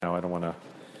I don't want to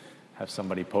have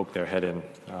somebody poke their head in.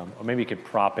 Or maybe you could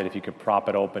prop it, if you could prop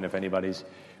it open if anybody's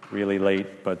really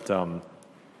late. But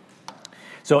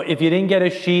so if you didn't get a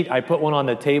sheet, I put one on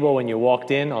the table when you walked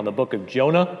in on the book of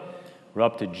Jonah. We're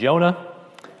up to Jonah.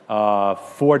 Are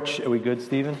we good,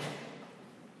 Stephen?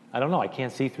 I don't know. I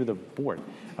can't see through the board.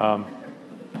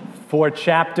 4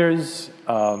 chapters,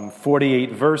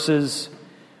 48 verses,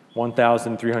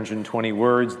 1,320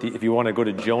 words. If you want to go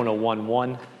to Jonah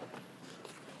 1:1.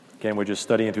 Again, we're just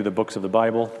studying through the books of the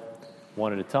Bible,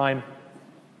 one at a time.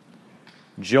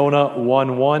 Jonah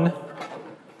 1:1.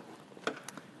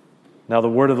 Now the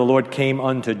word of the Lord came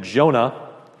unto Jonah,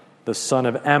 the son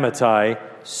of Amittai,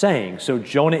 saying. So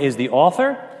Jonah is the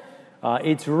author.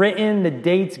 It's written, the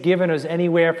dates given is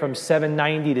anywhere from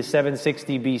 790 to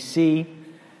 760 BC.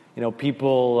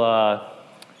 People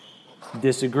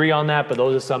disagree on that, but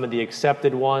those are some of the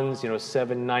accepted ones.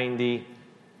 790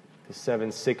 to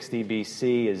 760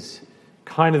 BC is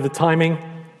kind of the timing.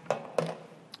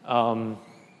 And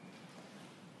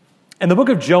the book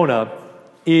of Jonah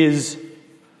is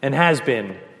and has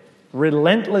been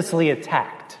relentlessly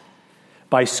attacked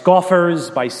by scoffers,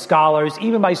 by scholars,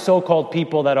 even by so-called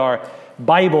people that are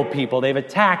Bible people. They've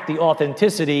attacked the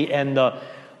authenticity and the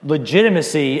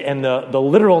legitimacy and the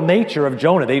literal nature of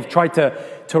Jonah. They've tried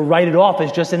to write it off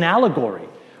as just an allegory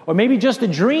or maybe just a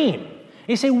dream.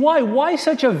 You say, why? Why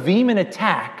such a vehement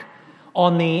attack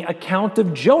on the account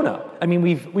of Jonah? I mean,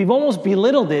 we've almost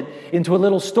belittled it into a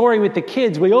little story with the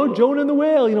kids. Jonah and the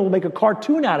whale, we'll make a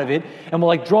cartoon out of it, and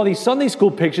we'll draw these Sunday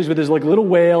school pictures with this little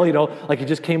whale, like he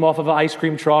just came off of an ice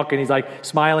cream truck and he's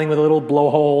smiling with a little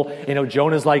blowhole.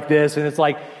 Jonah's like this, and it's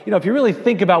if you really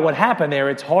think about what happened there,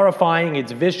 it's horrifying,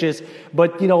 it's vicious,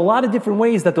 but a lot of different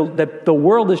ways that the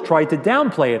world has tried to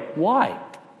downplay it. Why?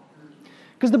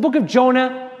 Because the book of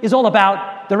Jonah is all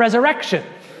about the resurrection.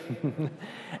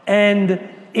 And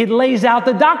it lays out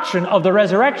the doctrine of the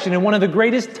resurrection. And one of the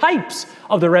greatest types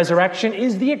of the resurrection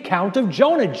is the account of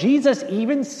Jonah. Jesus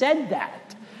even said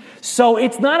that. So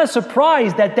it's not a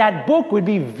surprise that book would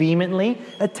be vehemently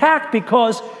attacked,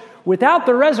 because without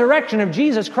the resurrection of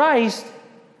Jesus Christ,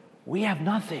 we have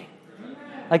nothing.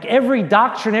 Every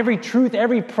doctrine, every truth,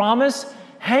 every promise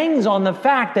hangs on the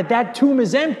fact that tomb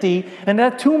is empty, and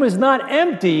that tomb is not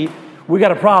empty, we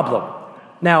got a problem.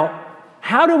 Now,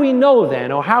 how do we know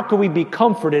then, or how can we be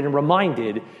comforted and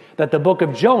reminded that the book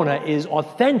of Jonah is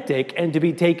authentic and to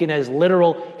be taken as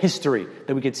literal history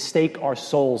that we could stake our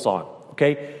souls on?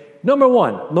 Okay? Number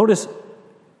one, notice,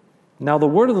 now the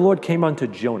word of the Lord came unto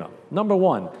Jonah. Number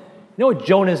one, you know what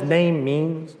Jonah's name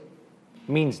means? It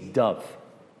means dove.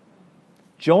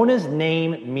 Jonah's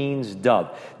name means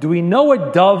dove. Do we know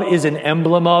what dove is an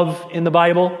emblem of in the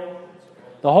Bible?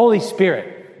 The Holy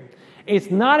Spirit.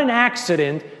 It's not an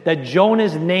accident that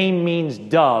Jonah's name means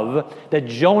dove, that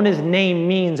Jonah's name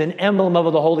means an emblem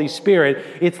of the Holy Spirit.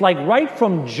 It's right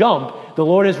from jump, the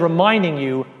Lord is reminding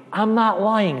you, I'm not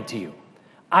lying to you.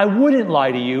 I wouldn't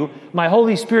lie to you. My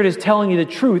Holy Spirit is telling you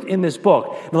the truth in this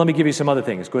book. Now let me give you some other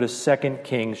things. Go to 2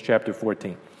 Kings chapter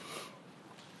 14.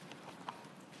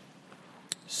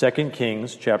 2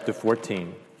 Kings chapter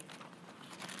 14.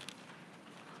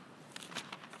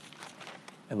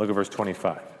 And look at verse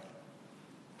 25.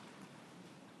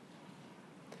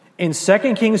 In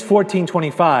 2 Kings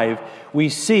 14:25, we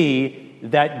see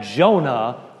that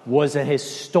Jonah was a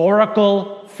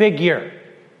historical figure.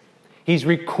 He's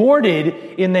recorded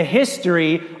in the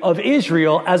history of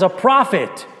Israel as a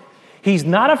prophet. He's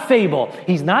not a fable.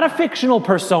 He's not a fictional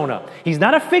persona. He's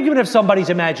not a figment of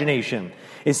somebody's imagination.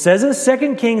 It says in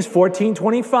 2 Kings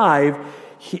 14:25,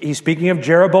 he's speaking of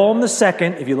Jeroboam II.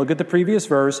 If you look at the previous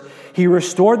verse, he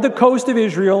restored the coast of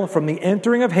Israel from the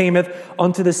entering of Hamath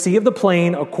unto the sea of the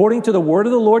plain, according to the word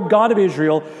of the Lord God of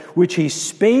Israel, which he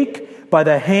spake by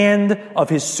the hand of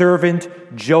his servant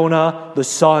Jonah, the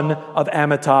son of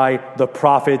Amittai, the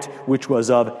prophet, which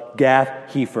was of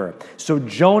Gath-Hepher. So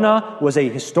Jonah was a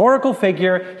historical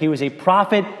figure. He was a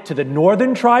prophet to the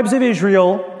northern tribes of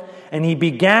Israel, and he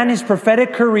began his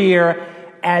prophetic career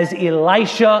as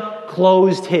Elisha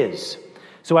closed his.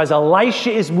 So as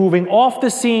Elisha is moving off the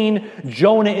scene,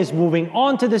 Jonah is moving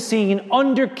onto the scene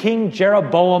under King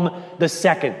Jeroboam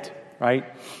II, right?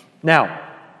 Now,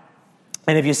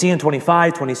 and if you see in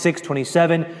 25, 26,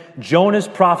 27, Jonah's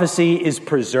prophecy is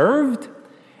preserved,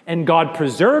 and God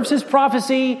preserves his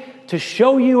prophecy to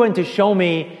show you and to show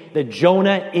me that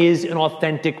Jonah is an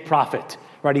authentic prophet,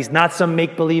 right? He's not some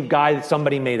make-believe guy that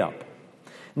somebody made up.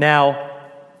 Now,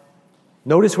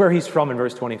 notice where he's from in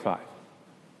verse 25.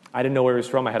 I didn't know where he was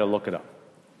from. I had to look it up.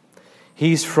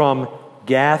 He's from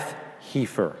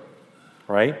Gath-Hepher,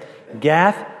 right?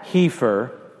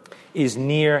 Gath-Hepher is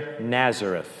near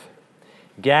Nazareth.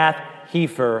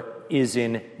 Gath-hepher is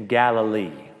in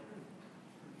Galilee.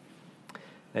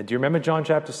 Now, do you remember John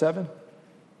chapter 7? Do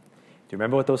you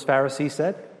remember what those Pharisees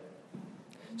said?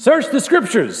 Search the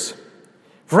Scriptures,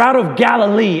 for out of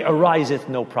Galilee ariseth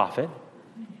no prophet.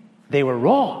 They were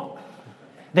wrong.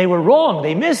 They were wrong.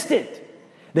 They missed it.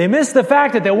 They missed the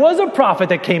fact that there was a prophet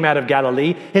that came out of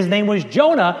Galilee. His name was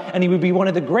Jonah, and he would be one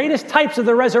of the greatest types of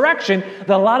the resurrection that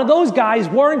a lot of those guys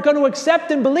weren't going to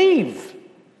accept and believe.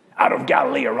 Out of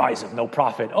Galilee ariseth no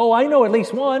prophet. Oh, I know at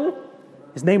least one.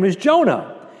 His name is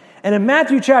Jonah. And in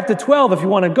Matthew chapter 12, if you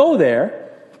want to go there,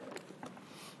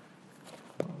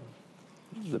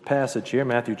 there's a passage here,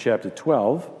 Matthew chapter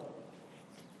 12.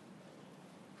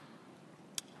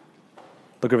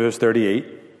 Look at verse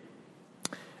 38.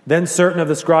 Then certain of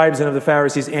the scribes and of the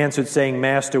Pharisees answered, saying,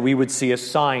 Master, we would see a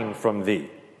sign from thee.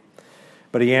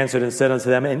 But he answered and said unto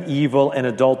them, An evil and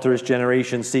adulterous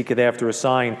generation seeketh after a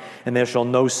sign, and there shall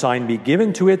no sign be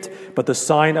given to it, but the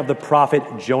sign of the prophet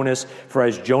Jonas. For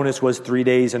as Jonas was 3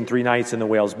 days and 3 nights in the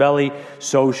whale's belly,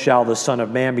 so shall the Son of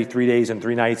Man be 3 days and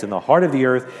 3 nights in the heart of the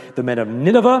earth. The men of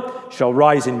Nineveh shall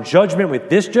rise in judgment with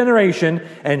this generation,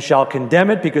 and shall condemn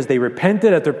it, because they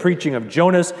repented at the preaching of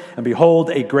Jonas, and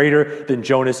behold, a greater than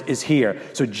Jonas is here.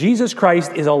 So Jesus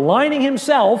Christ is aligning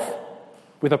himself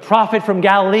with a prophet from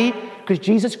Galilee, because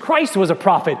Jesus Christ was a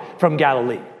prophet from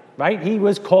Galilee, right? He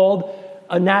was called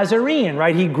a Nazarene,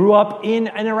 right? He grew up in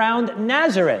and around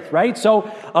Nazareth, right?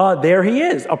 So there he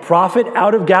is, a prophet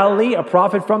out of Galilee, a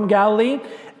prophet from Galilee,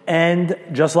 and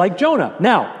just like Jonah.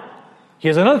 Now,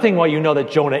 here's another thing why you know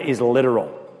that Jonah is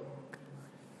literal.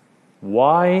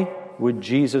 Why would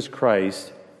Jesus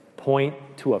Christ point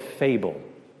to a fable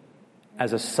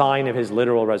as a sign of his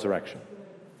literal resurrection?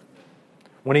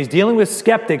 When he's dealing with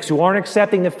skeptics who aren't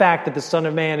accepting the fact that the Son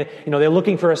of Man, they're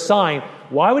looking for a sign,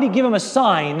 why would he give them a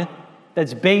sign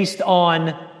that's based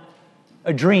on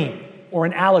a dream or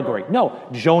an allegory? No,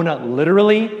 Jonah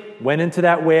literally went into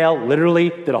that whale, literally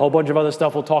did a whole bunch of other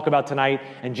stuff we'll talk about tonight,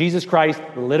 and Jesus Christ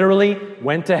literally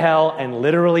went to hell and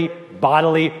literally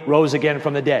bodily rose again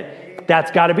from the dead.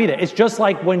 That's got to be there. It's just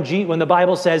like when the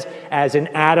Bible says, as in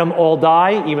Adam all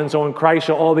die, even so in Christ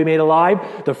shall all be made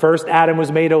alive. The first Adam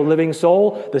was made a living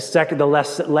soul.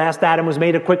 The last Adam was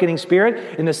made a quickening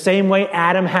spirit. In the same way,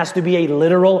 Adam has to be a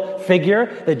literal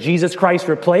figure that Jesus Christ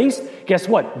replaced. Guess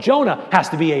what? Jonah has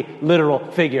to be a literal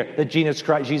figure that Jesus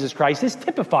Christ is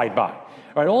typified by. All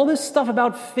right, all this stuff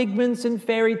about figments and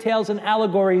fairy tales and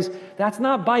allegories, that's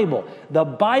not Bible. The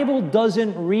Bible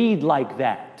doesn't read like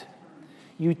that.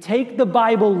 You take the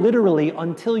Bible literally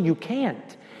until you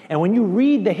can't. And when you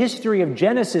read the history of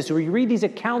Genesis or you read these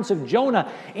accounts of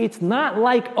Jonah, it's not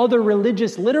like other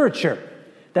religious literature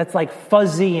that's like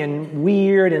fuzzy and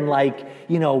weird and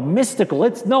mystical.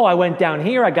 No, I went down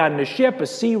here, I got in a ship, a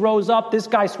sea rose up, this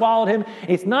guy swallowed him.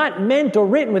 It's not meant or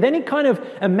written with any kind of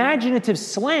imaginative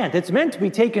slant. It's meant to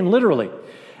be taken literally.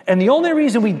 And the only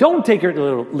reason we don't take it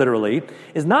literally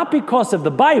is not because of the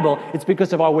Bible, it's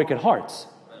because of our wicked hearts.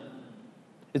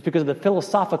 It's because of the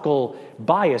philosophical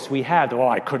bias we have.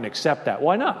 I couldn't accept that.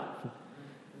 Why not?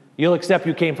 You'll accept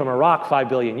you came from a rock 5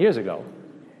 billion years ago.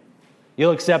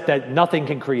 You'll accept that nothing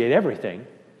can create everything.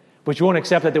 But you won't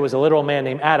accept that there was a literal man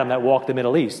named Adam that walked the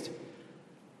Middle East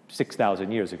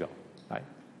 6,000 years ago. Right?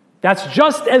 That's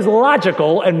just as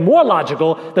logical and more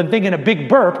logical than thinking a big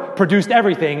burp produced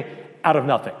everything out of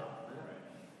nothing.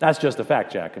 That's just a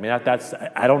fact, Jack.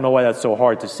 I don't know why that's so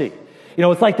hard to see.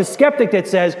 It's like the skeptic that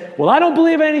says, well, I don't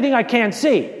believe anything I can't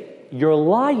see. You're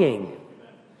lying.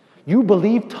 You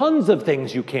believe tons of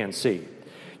things you can't see.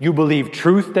 You believe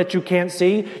truth that you can't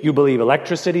see. You believe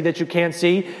electricity that you can't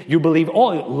see. You believe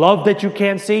love that you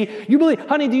can't see. You believe,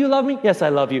 honey, do you love me? Yes, I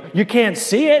love you. You can't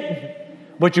see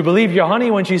it, but you believe your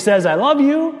honey when she says, I love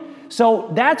you.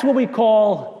 So that's what we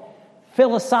call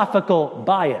philosophical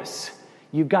bias.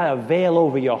 You've got a veil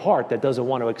over your heart that doesn't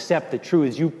want to accept the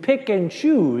truths. You pick and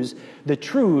choose the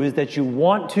truths that you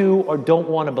want to or don't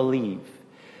want to believe.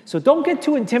 So don't get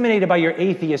too intimidated by your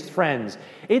atheist friends.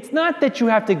 It's not that you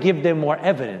have to give them more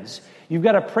evidence. You've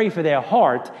got to pray for their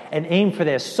heart and aim for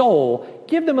their soul.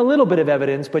 Give them a little bit of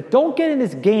evidence, but don't get in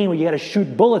this game where you got to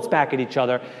shoot bullets back at each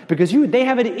other because they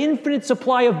have an infinite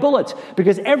supply of bullets.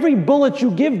 Because every bullet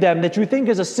you give them that you think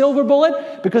is a silver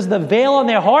bullet, because of the veil on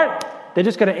their heart, they're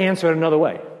just going to answer it another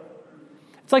way.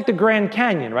 It's like the Grand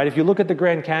Canyon, right? If you look at the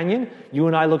Grand Canyon, you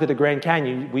and I look at the Grand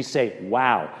Canyon, we say,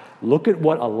 wow, look at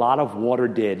what a lot of water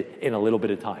did in a little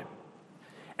bit of time.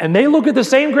 And they look at the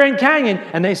same Grand Canyon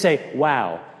and they say,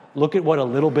 wow, look at what a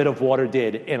little bit of water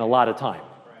did in a lot of time.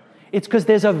 It's because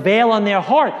there's a veil on their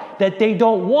heart that they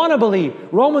don't want to believe.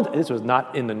 This was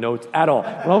not in the notes at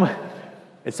all.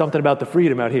 It's something about the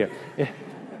freedom out here.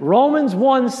 Romans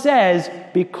 1 says,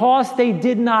 because they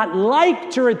did not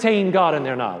like to retain God in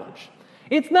their knowledge.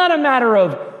 It's not a matter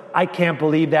of, I can't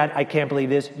believe that, I can't believe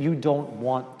this. You don't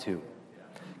want to.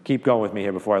 Keep going with me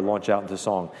here before I launch out into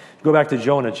song. Go back to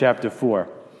Jonah chapter 4.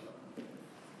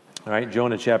 All right,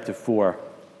 Jonah chapter 4.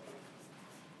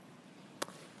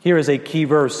 Here is a key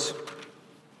verse.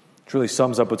 It really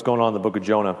sums up what's going on in the book of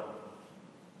Jonah.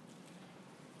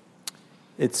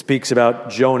 It speaks about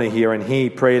Jonah here, and he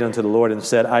prayed unto the Lord and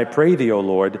said, I pray thee, O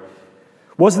Lord,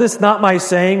 was this not my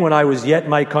saying when I was yet in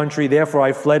my country? Therefore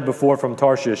I fled before from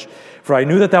Tarshish. For I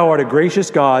knew that thou art a gracious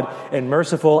God, and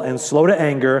merciful, and slow to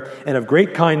anger, and of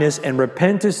great kindness, and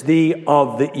repentest thee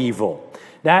of the evil.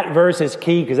 That verse is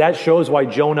key because that shows why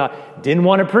Jonah didn't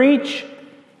want to preach.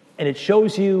 And it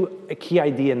shows you a key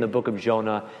idea in the book of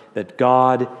Jonah, that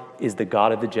God is the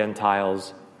God of the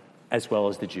Gentiles as well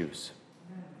as the Jews.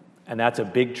 And that's a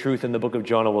big truth in the book of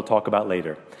Jonah we'll talk about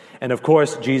later. And of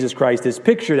course, Jesus Christ is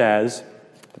pictured as,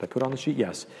 did I put on the sheet?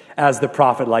 Yes. As the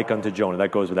prophet like unto Jonah.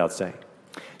 That goes without saying.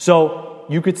 So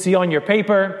you could see on your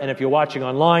paper, and if you're watching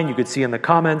online, you could see in the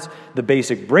comments the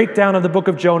basic breakdown of the book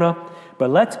of Jonah. But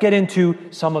let's get into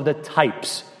some of the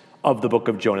types of the book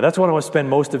of Jonah. That's what I want to spend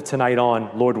most of tonight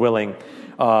on, Lord willing.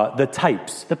 The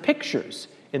types, the pictures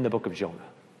in the book of Jonah.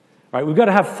 Right? We've got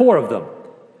to have 4 of them.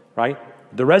 Right?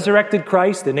 The resurrected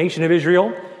Christ, the nation of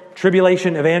Israel,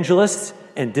 tribulation evangelists,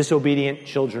 and disobedient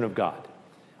children of God.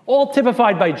 All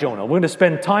typified by Jonah. We're going to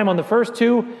spend time on the first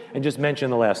 2 and just mention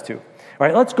the last 2. All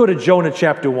right, let's go to Jonah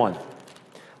chapter 1.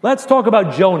 Let's talk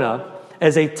about Jonah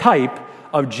as a type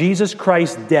of Jesus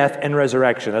Christ's death and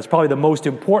resurrection. That's probably the most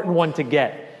important one to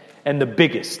get and the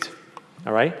biggest.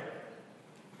 All right?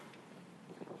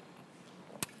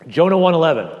 Jonah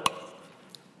 1:11.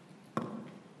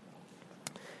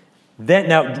 Then,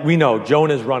 now, we know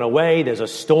Jonah's run away. There's a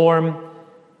storm.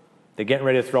 They're getting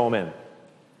ready to throw him in.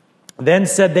 Then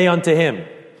said they unto him,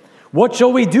 what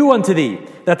shall we do unto thee,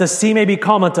 that the sea may be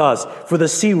calm unto us? For the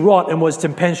sea wrought and was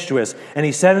tempestuous. And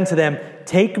he said unto them,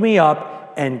 take me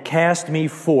up and cast me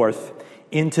forth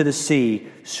into the sea,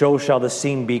 so shall the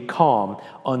sea be calm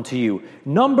unto you.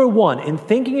 Number 1, in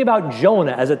thinking about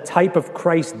Jonah as a type of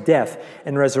Christ's death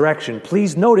and resurrection,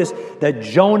 please notice that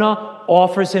Jonah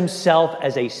offers himself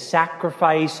as a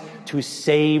sacrifice to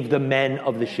save the men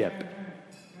of the ship.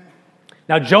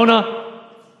 Now, Jonah,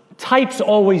 types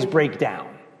always break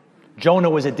down. Jonah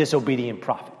was a disobedient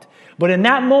prophet. But in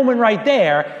that moment right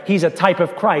there, he's a type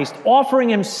of Christ, offering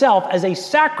himself as a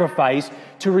sacrifice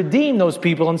to redeem those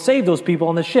people and save those people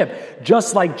on the ship,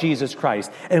 just like Jesus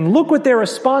Christ. And look what their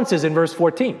response is in verse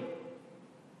 14.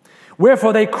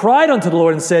 Wherefore they cried unto the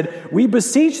Lord and said, we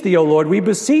beseech thee, O Lord, we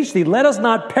beseech thee, let us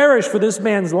not perish for this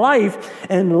man's life,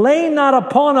 and lay not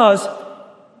upon us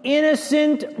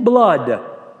innocent blood.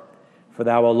 For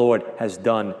thou, O Lord, hast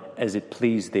done as it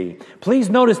pleased thee.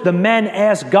 Please notice the men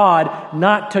asked God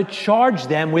not to charge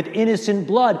them with innocent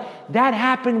blood. That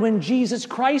happened when Jesus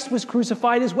Christ was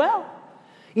crucified as well.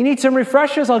 You need some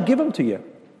refreshers? I'll give them to you.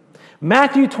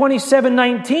 Matthew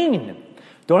 27:19.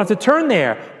 Don't have to turn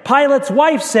there. Pilate's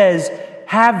wife says,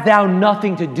 have thou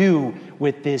nothing to do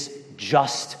with this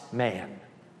just man.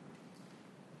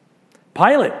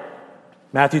 Pilate,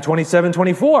 Matthew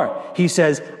 27:24. He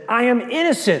says, I am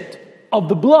innocent of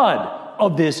the blood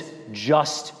of this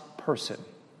just person.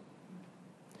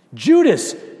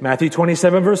 Judas, Matthew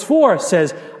 27 verse 4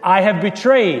 says, I have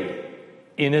betrayed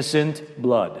innocent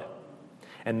blood.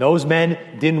 And those men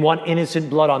didn't want innocent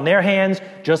blood on their hands,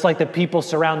 just like the people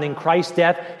surrounding Christ's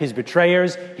death, his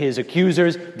betrayers, his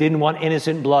accusers, didn't want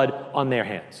innocent blood on their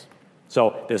hands.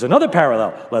 So there's another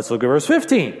parallel. Let's look at verse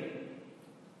 15.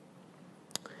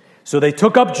 So they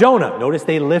took up Jonah. Notice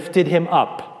they lifted him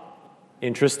up.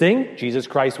 Interesting. Jesus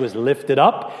Christ was lifted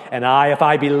up. And if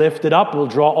I be lifted up, will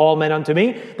draw all men unto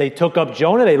me. They took up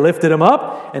Jonah. They lifted him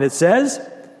up. And it says,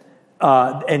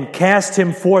 and cast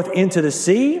him forth into the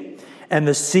sea. And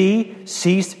the sea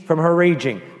ceased from her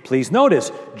raging. Please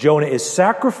notice, Jonah is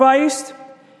sacrificed.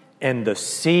 And the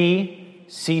sea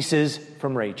ceases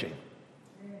from raging.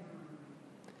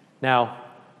 Now,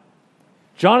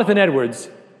 Jonathan Edwards,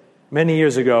 many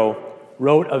years ago,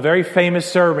 wrote a very famous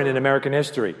sermon in American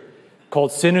history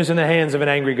called Sinners in the Hands of an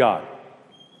Angry God.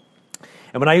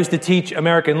 And when I used to teach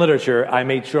American literature, I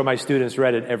made sure my students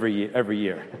read it every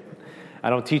year. I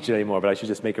don't teach it anymore, but I should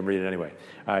just make them read it anyway.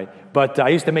 All right. But I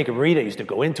used to make them read it. I used to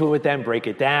go into it with them, break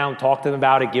it down, talk to them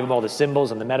about it, give them all the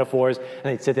symbols and the metaphors. And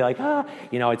they'd sit there like,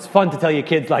 it's fun to tell your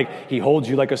kids, like, he holds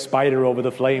you like a spider over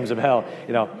the flames of hell,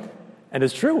 And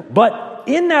it's true. But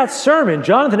in that sermon,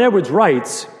 Jonathan Edwards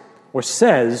writes or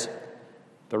says,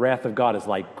 the wrath of God is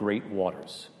like great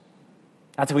waters.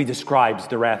 That's how he describes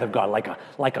the wrath of God,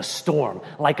 like a storm,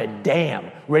 like a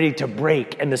dam ready to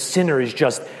break, and the sinner is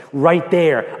just right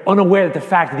there, unaware of the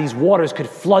fact that these waters could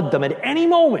flood them at any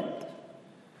moment.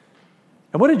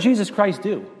 And what did Jesus Christ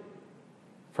do?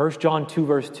 1 John 2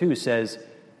 verse 2 says,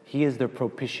 he is the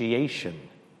propitiation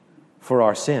for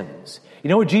our sins. You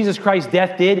know what Jesus Christ's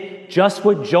death did? Just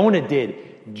what Jonah did.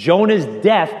 Jonah's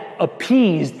death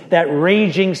appeased that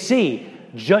raging sea.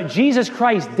 Jesus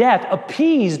Christ's death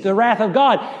appeased the wrath of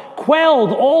God,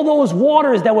 quelled all those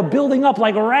waters that were building up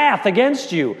like wrath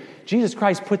against you. Jesus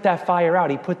Christ put that fire out.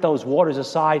 He put those waters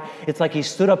aside. It's like he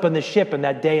stood up in the ship in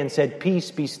that day and said, peace,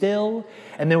 be still.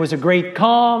 And there was a great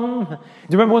calm. Do you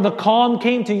remember when the calm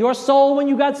came to your soul when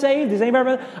you got saved? Does anybody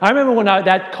remember? I remember when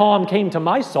that calm came to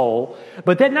my soul.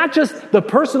 But that not just the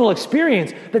personal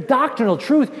experience, the doctrinal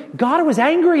truth. God was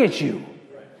angry at you.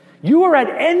 You were at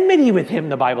enmity with him,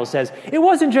 the Bible says. It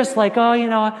wasn't just like,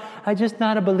 I'm just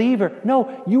not a believer.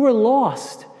 No, you were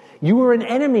lost. You were an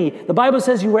enemy. The Bible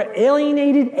says you were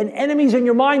alienated and enemies in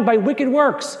your mind by wicked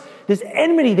works. This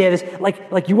enmity there, this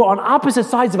like you were on opposite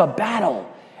sides of a battle.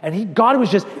 And God was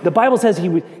just, the Bible says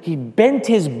he bent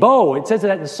his bow. It says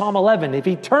that in Psalm 11. If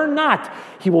he turn not,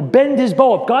 he will bend his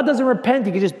bow. If God doesn't repent,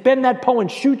 he can just bend that bow and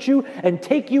shoot you and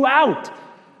take you out.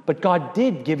 But God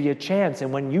did give you a chance.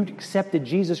 And when you accepted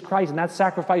Jesus Christ and that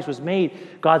sacrifice was made,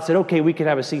 God said, okay, we can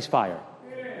have a ceasefire.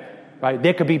 Right?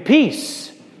 There could be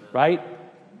peace. Right?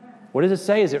 What does it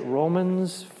say? Is it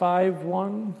Romans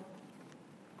 5:1?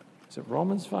 Is it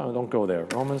Romans 5? Don't go there.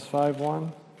 Romans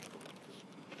 5:1.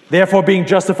 Therefore, being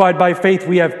justified by faith,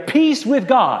 we have peace with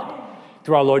God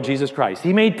through our Lord Jesus Christ.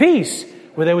 He made peace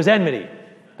where there was enmity.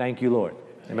 Thank you, Lord.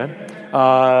 Amen.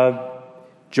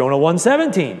 Jonah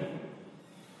 1:17.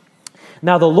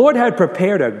 Now the Lord had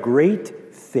prepared a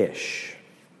great fish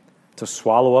to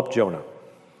swallow up Jonah.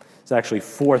 There's actually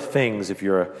 4 things, if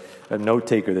you're a note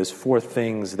taker, there's 4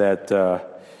 things that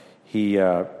he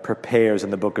prepares in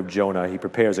the book of Jonah. He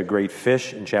prepares a great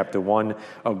fish in chapter 1,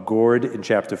 a gourd in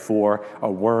chapter 4,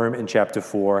 a worm in chapter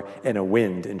 4, and a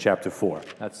wind in chapter 4.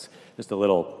 That's just a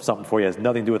little something for you. It has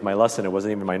nothing to do with my lesson. It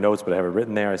wasn't even in my notes, but I have it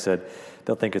written there. I said,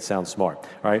 they'll think it sounds smart.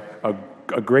 All right,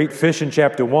 a great fish in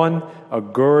chapter 1, a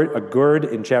gourd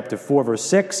in chapter 4, verse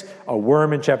 6, a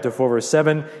worm in chapter 4, verse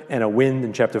 7, and a wind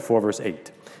in chapter 4, verse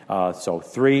 8. So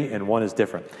 3 and 1 is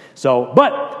different.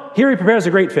 But here he prepares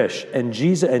a great fish, and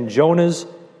Jonah's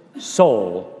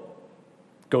soul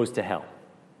goes to hell,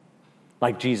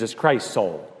 like Jesus Christ's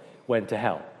soul went to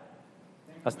hell.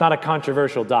 That's not a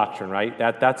controversial doctrine, right?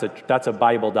 That's a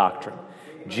Bible doctrine.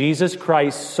 Jesus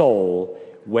Christ's soul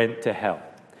went to hell.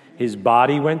 His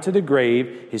body went to the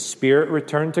grave, his spirit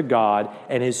returned to God,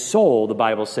 and his soul, the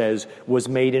Bible says, was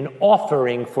made an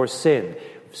offering for sin.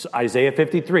 Isaiah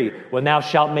 53, when thou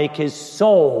shalt make his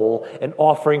soul an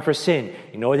offering for sin.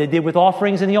 You know what they did with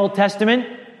offerings in the Old Testament?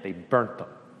 They burnt them.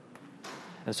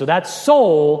 And so that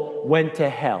soul went to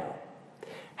hell.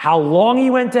 How long he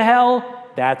went to hell,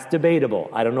 that's debatable.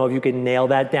 I don't know if you can nail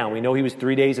that down. We know he was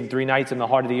 3 days and 3 nights in the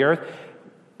heart of the earth.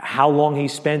 How long he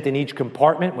spent in each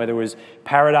compartment, whether it was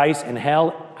paradise and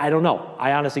hell, I don't know.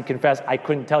 I honestly confess I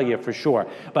couldn't tell you for sure.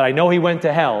 But I know he went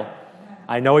to hell.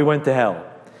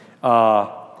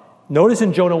 Notice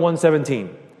in Jonah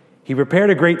 1:17, he prepared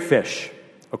a great fish.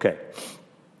 Okay.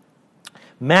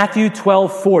 Matthew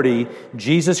 12:40,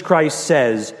 Jesus Christ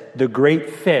says the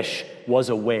great fish was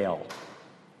a whale.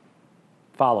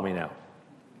 Follow me now.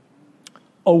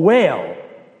 A whale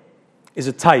is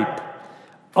a type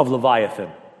of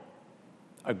Leviathan,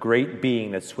 a great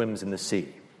being that swims in the sea.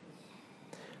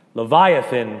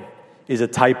 Leviathan is a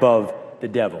type of the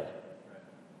devil.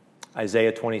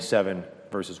 Isaiah 27,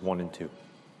 verses 1 and 2.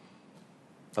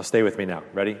 Now stay with me now.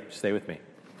 Ready? Stay with me.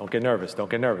 Don't get nervous. All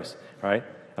right?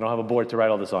 I don't have a board to write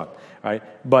all this on. All right?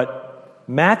 But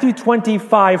Matthew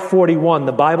 25:41,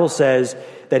 the Bible says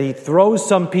that he throws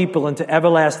some people into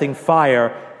everlasting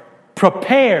fire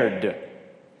prepared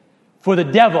for the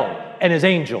devil and his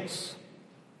angels.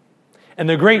 And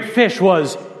the great fish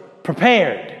was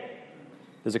prepared.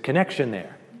 There's a connection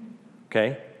there.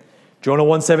 Okay? Jonah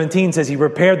 1:17 says he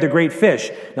prepared the great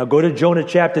fish. Now go to Jonah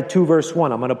chapter 2, verse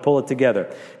 1. I'm going to pull it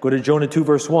together. Go to Jonah 2,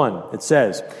 verse 1. It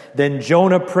says, Then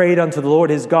Jonah prayed unto the Lord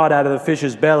his God out of the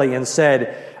fish's belly and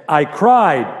said, I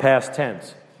cried, past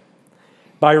tense,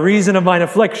 by reason of mine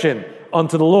affliction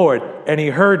unto the Lord, and he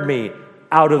heard me.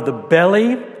 Out of the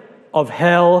belly of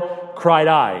hell cried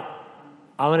I.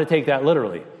 I'm going to take that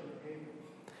literally.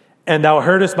 And thou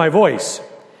heardest my voice,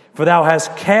 for thou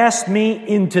hast cast me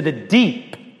into the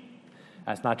deep.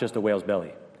 That's not just a whale's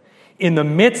belly. In the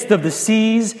midst of the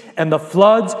seas and the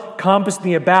floods compassed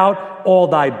me about, all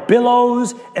thy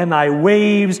billows and thy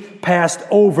waves passed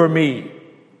over me.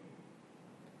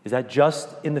 Is that just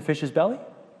in the fish's belly?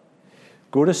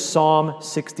 Go to Psalm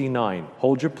 69.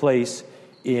 Hold your place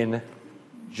in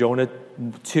Jonah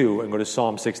 2 and go to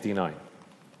Psalm 69.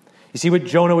 You see what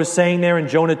Jonah was saying there in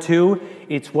Jonah 2?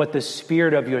 It's what the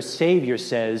Spirit of your Savior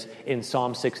says in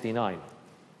Psalm 69.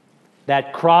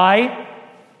 That cry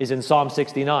is in Psalm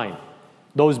 69.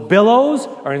 Those billows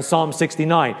are in Psalm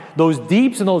 69. Those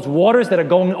deeps and those waters that are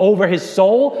going over his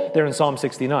soul, they're in Psalm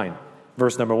 69,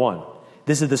 verse number 1.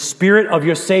 This is the Spirit of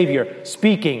your Savior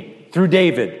speaking through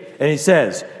David. And he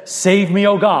says, "Save me,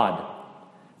 O God,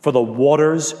 for the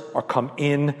waters are come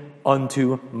in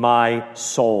unto my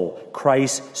soul."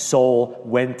 Christ's soul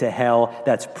went to hell.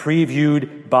 That's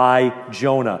previewed by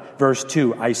Jonah. Verse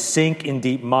 2, "I sink in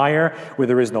deep mire where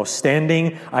there is no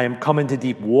standing. I am come into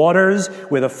deep waters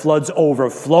where the floods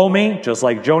overflow me." Just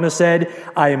like Jonah said,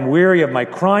 "I am weary of my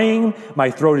crying.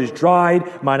 My throat is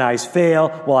dried. Mine eyes fail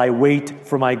while I wait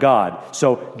for my God."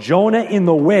 So Jonah in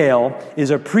the whale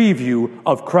is a preview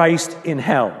of Christ in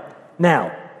hell.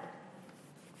 Now,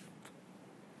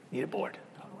 need a board.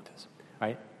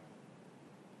 Right?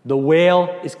 The whale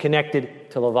is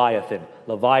connected to Leviathan.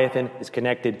 Leviathan is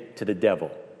connected to the devil.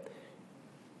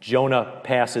 Jonah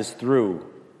passes through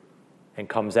and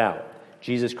comes out.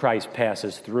 Jesus Christ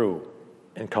passes through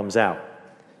and comes out.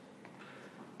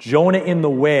 Jonah in the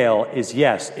whale is,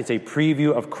 yes, it's a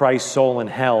preview of Christ's soul in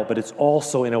hell, but it's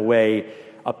also, in a way,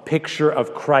 a picture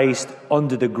of Christ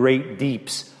under the great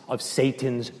deeps of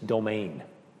Satan's domain.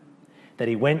 That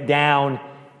he went down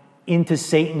into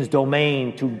Satan's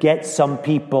domain to get some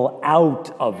people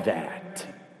out of that.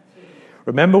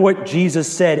 Remember what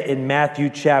Jesus said in Matthew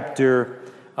chapter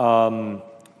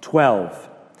 12.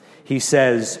 He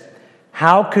says,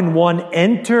 "How can one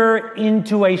enter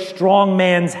into a strong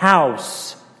man's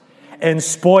house and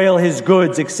spoil his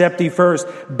goods, except he first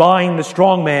bind the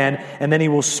strong man, and then he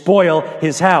will spoil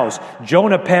his house?"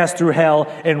 Jonah passed through hell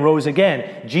and rose again.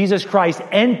 Jesus Christ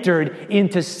entered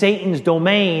into Satan's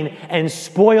domain and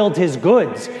spoiled his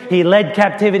goods. He led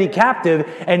captivity captive,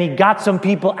 and he got some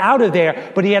people out of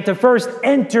there, but he had to first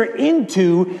enter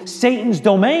into Satan's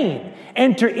domain,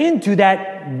 enter into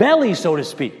that belly, so to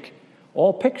speak.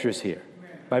 All pictures here.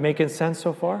 Am I making sense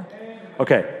so far?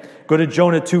 Okay, go to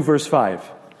Jonah 2, verse 5.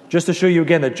 Just to show you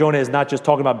again that Jonah is not just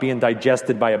talking about being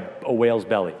digested by a whale's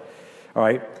belly. All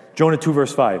right? Jonah 2,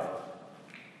 verse 5.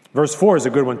 Verse 4 is a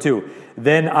good one too.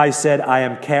 "Then I said, I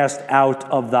am cast out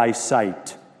of thy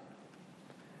sight."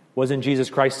 Wasn't Jesus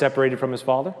Christ separated from his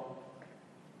Father?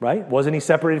 Right? Wasn't he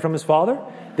separated from his Father?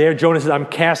 There Jonah says, "I'm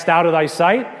cast out of thy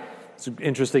sight." It's an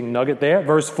interesting nugget there.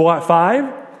 Verse 5.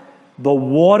 "The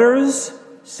waters,"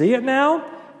 see it now,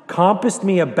 "compassed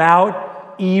me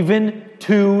about, even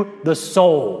to the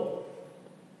soul."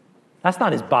 That's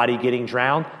not his body getting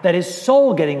drowned. That is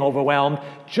soul getting overwhelmed,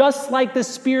 just like the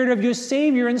Spirit of your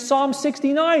Savior in Psalm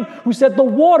 69, who said, "The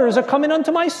waters are coming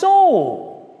unto my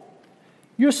soul."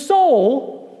 Your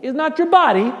soul is not your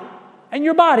body, and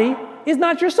your body is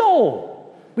not your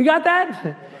soul. We got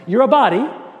that? You're a body,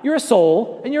 you're a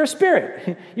soul, and you're a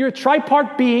spirit. You're a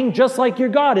tripart being, just like your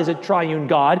God is a triune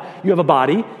God. You have a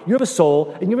body, you have a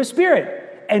soul, and you have a spirit.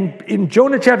 And in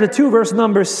Jonah chapter 2, verse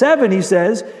number 7, he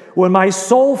says, "When my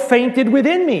soul fainted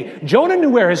within me." Jonah knew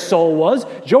where his soul was.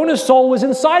 Jonah's soul was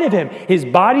inside of him. His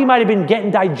body might have been getting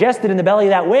digested in the belly of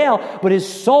that whale, but his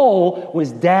soul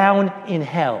was down in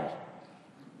hell.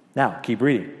 Now, keep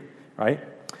reading, right?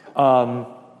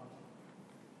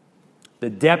 "The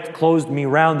depth closed me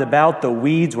round about, the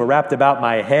weeds were wrapped about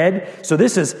my head." So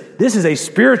this is a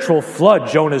spiritual flood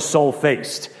Jonah's soul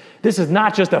faced. This is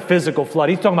not just a physical flood.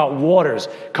 He's talking about waters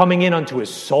coming in unto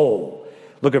his soul.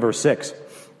 Look at verse 6.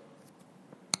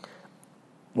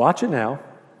 Watch it now.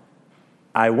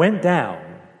 "I went down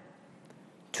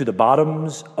to the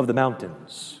bottoms of the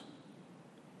mountains.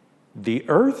 The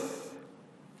earth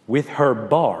with her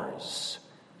bars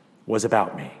was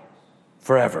about me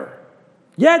forever.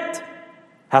 Yet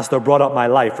hast thou brought up my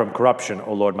life from corruption,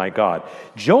 O Lord my God."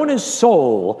 Jonah's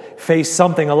soul faced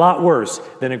something a lot worse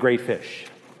than a great fish.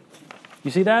 You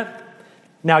see that?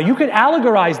 Now, you could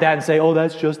allegorize that and say, "Oh,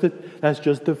 that's just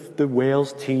the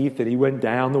whale's teeth, and he went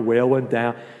down, the whale went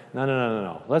down."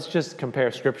 No. Let's just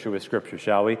compare Scripture with Scripture,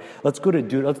 shall we? Let's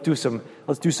do some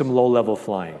low-level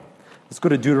flying. Let's go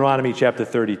to Deuteronomy chapter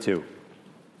 32,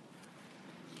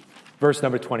 verse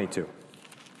number 22.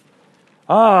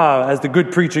 As the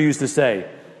good preacher used to say,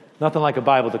 nothing like a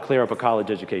Bible to clear up a college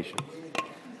education.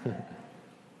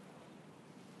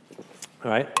 All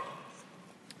right?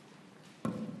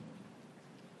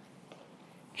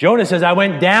 Jonah says, I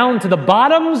went down to the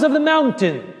bottoms of the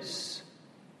mountains.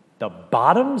 The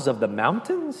bottoms of the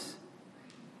mountains?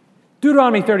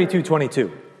 Deuteronomy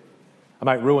 32:22. I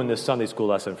might ruin this Sunday school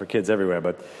lesson for kids everywhere,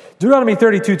 but Deuteronomy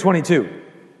 32:22.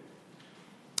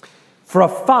 For a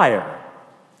fire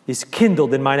is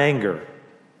kindled in mine anger,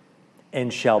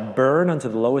 and shall burn unto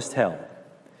the lowest hell,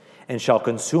 and shall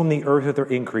consume the earth with her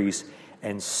increase,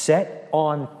 and set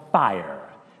on fire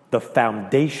the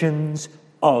foundations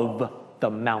of the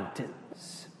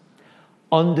mountains.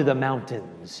 Under the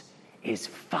mountains is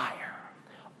fire.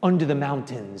 Under the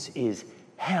mountains is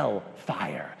hell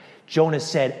fire. Jonah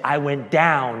said, I went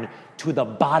down to the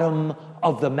bottom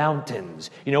of the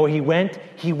mountains. You know where he went?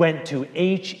 He went to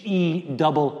H-E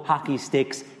double hockey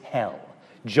sticks hell.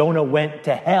 Jonah went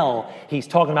to hell. He's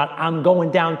talking about, I'm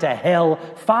going down to hell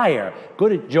fire. Go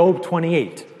to Job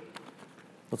 28.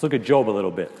 Let's look at Job a little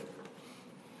bit.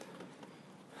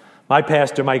 My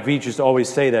pastor, Mike Veach, used to always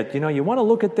say that, you want to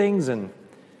look at things, and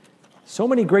so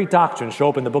many great doctrines show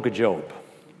up in the book of Job.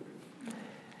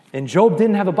 And Job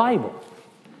didn't have a Bible.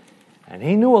 And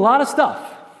he knew a lot of stuff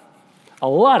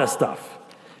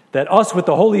that us with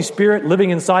the Holy Spirit living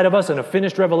inside of us and a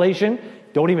finished revelation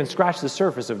don't even scratch the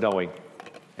surface of knowing.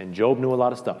 And Job knew a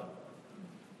lot of stuff.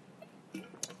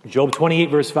 Job 28,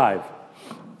 verse 5.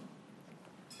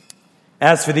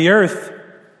 As for the earth,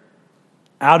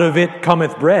 out of it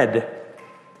cometh bread,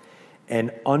 and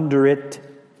under it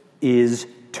is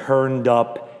turned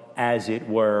up, as it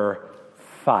were,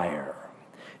 fire.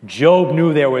 Job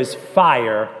knew there was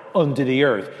fire under the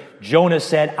earth. Jonah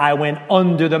said, I went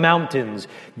under the mountains.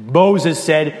 Moses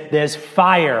said, there's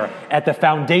fire at the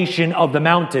foundation of the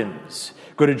mountains.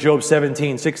 Go to Job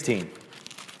 17:16.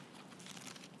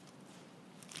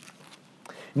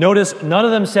 Notice, none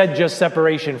of them said just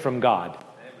separation from God.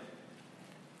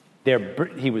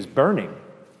 He was burning,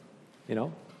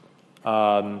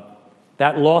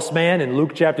 that lost man in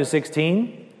Luke chapter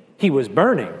 16, he was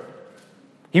burning.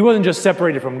 He wasn't just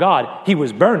separated from God, he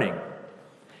was burning.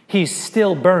 He's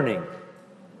still burning.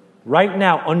 Right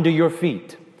now, under your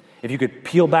feet. If you could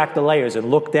peel back the layers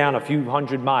and look down a few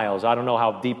hundred miles, I don't know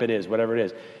how deep it is, whatever it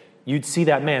is, you'd see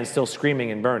that man still screaming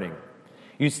and burning.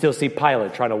 You'd still see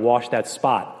Pilate trying to wash that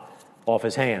spot off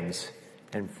his hands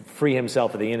and free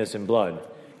himself of the innocent blood.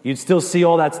 You'd still see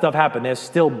all that stuff happen. They're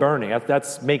still burning.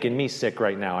 That's making me sick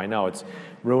right now. I know it's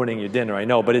ruining your dinner. I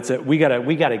know, but we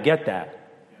gotta get that.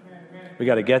 We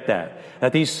got to get that.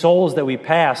 That these souls that we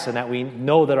pass and that we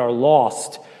know that are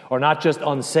lost are not just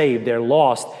unsaved, they're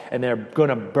lost and they're going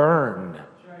to burn.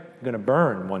 They're going to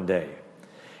burn one day.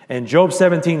 And Job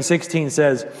 17:16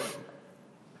 says,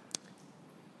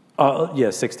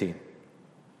 16.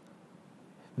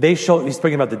 He's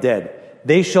speaking about the dead.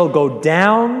 They shall go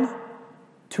down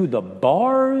to the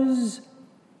bars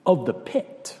of the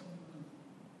pit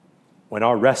when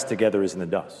our rest together is in the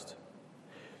dust.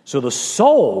 So the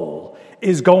soul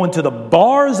is going to the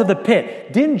bars of the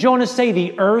pit. Didn't Jonah say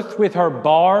the earth with her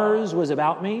bars was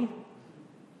about me?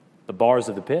 The bars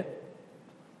of the pit.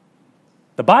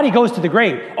 The body goes to the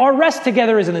grave. Our rest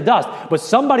together is in the dust. But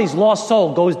somebody's lost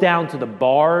soul goes down to the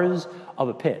bars of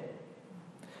a pit.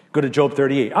 Go to Job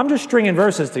 38. I'm just stringing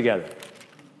verses together.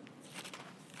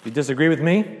 If you disagree with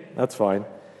me, that's fine.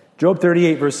 Job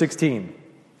 38, verse 16.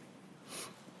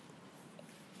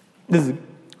 This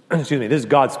is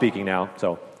God speaking now,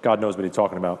 so God knows what he's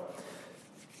talking about.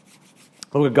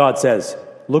 Look what God says.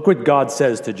 Look what God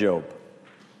says to Job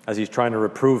as he's trying to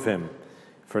reprove him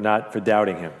for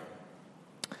doubting him.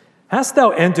 Hast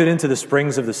thou entered into the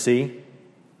springs of the sea?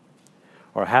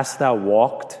 Or hast thou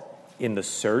walked in the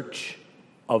search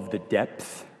of the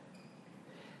depth?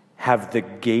 Have the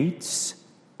gates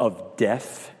of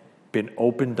death been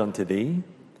opened unto thee?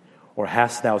 Or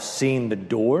hast thou seen the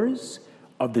doors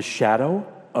of the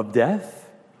shadow of death?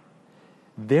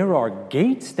 There are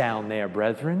gates down there,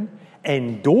 brethren,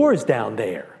 and doors down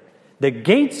there. The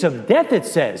gates of death, it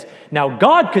says. Now,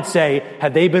 God could say,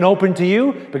 have they been opened to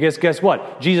you? Because guess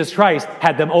what? Jesus Christ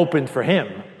had them opened for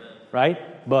him,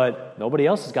 right? But nobody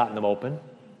else has gotten them open.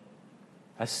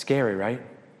 That's scary, right?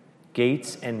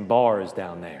 Gates and bars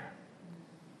down there.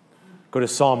 Go to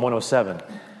Psalm 107.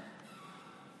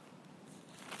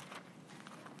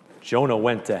 Jonah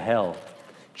went to hell.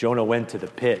 Jonah went to the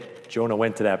pit. Jonah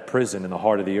went to that prison in the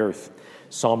heart of the earth.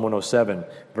 Psalm 107,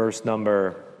 verse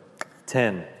number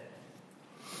 10.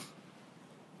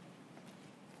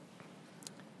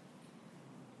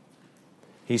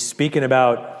 He's speaking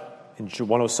about, in Psalm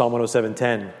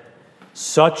 107:10,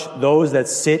 such those that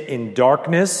sit in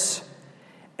darkness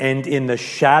and in the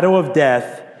shadow of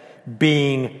death,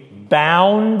 being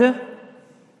bound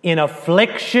in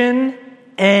affliction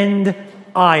and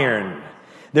iron.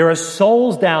 There are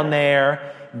souls down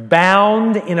there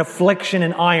bound in affliction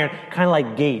and iron, kind of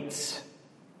like gates.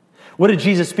 What did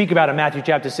Jesus speak about in Matthew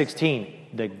chapter 16?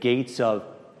 The gates of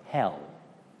hell,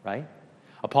 right?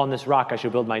 Upon this rock I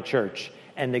shall build my church,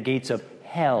 and the gates of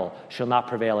hell shall not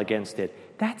prevail against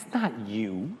it. That's not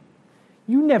you.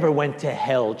 You never went to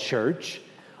hell, church.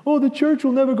 Oh, the church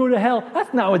will never go to hell.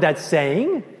 That's not what that's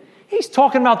saying. He's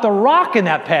talking about the rock in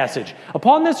that passage.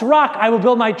 Upon this rock I will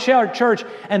build my church,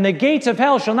 and the gates of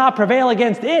hell shall not prevail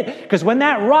against it. Because when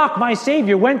that rock, my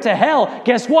Savior, went to hell,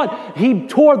 guess what? He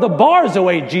tore the bars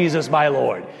away, Jesus, my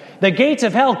Lord. The gates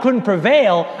of hell couldn't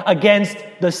prevail against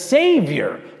the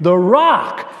Savior, the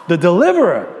rock, the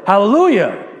deliverer.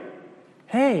 Hallelujah.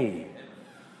 Hey,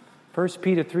 1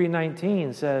 Peter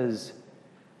 3:19 says,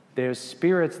 there's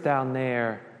spirits down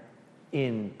there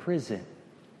in prison.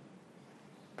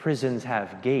 Prisons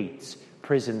have gates.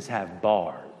 Prisons have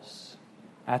bars.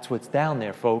 That's what's down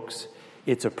there, folks.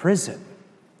 It's a prison.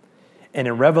 And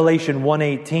in Revelation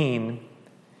 1:18,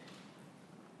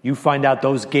 you find out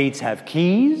those gates have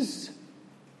keys.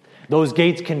 Those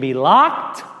gates can be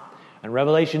locked. In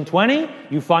Revelation 20,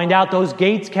 you find out those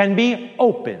gates can be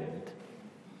opened.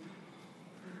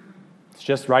 It's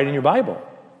just right in your Bible.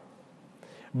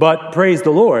 But praise the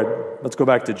Lord. Let's go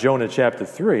back to Jonah chapter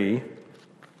 3.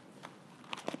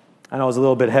 I know it's a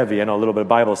little bit heavy. I know a little bit of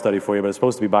Bible study for you, but it's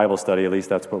supposed to be Bible study. At least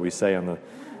that's what we say on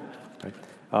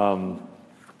the...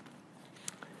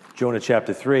 Jonah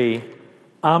chapter 3.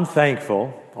 I'm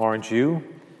thankful, aren't you,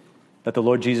 that the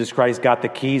Lord Jesus Christ got the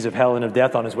keys of hell and of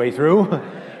death on his way through.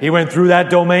 He went through that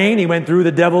domain. He went through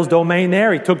the devil's domain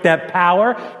there. He took that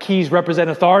power. Keys represent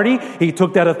authority. He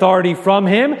took that authority from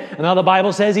him. And now the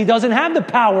Bible says he doesn't have the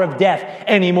power of death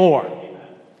anymore.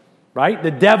 Right?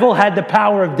 The devil had the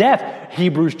power of death.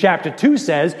 Hebrews chapter 2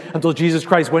 says, until Jesus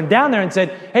Christ went down there and said,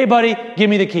 hey, buddy, give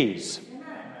me the keys.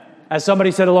 As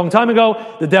somebody said a long time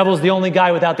ago, the devil's the only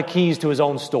guy without the keys to his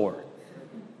own store.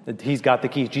 He's got the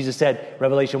keys. Jesus said,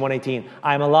 Revelation 1:18,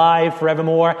 I am alive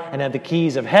forevermore and have the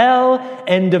keys of hell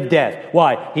and of death.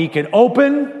 Why? He can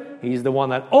open. He's the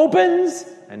one that opens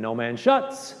and no man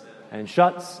shuts, and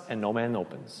shuts and no man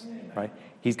opens. Right?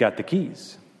 He's got the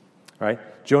keys. Right?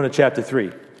 Jonah chapter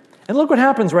 3. And look what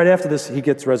happens right after this. He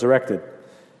gets resurrected.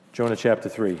 Jonah chapter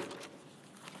 3.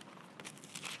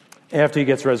 After he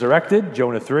gets resurrected,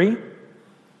 Jonah 3.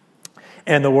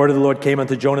 And the word of the Lord came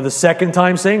unto Jonah the second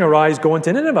time, saying, arise, go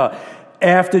into Nineveh.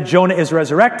 After Jonah is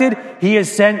resurrected, he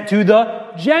is sent to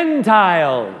the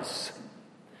Gentiles.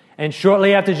 And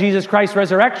shortly after Jesus Christ's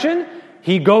resurrection,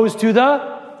 he goes to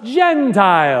the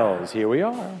Gentiles. Here we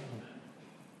are.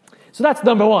 So that's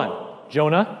number one.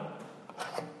 Jonah.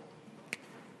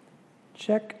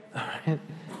 Check. All right.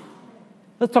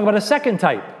 Let's talk about a second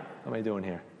type. What am I doing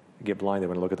here? I get blinded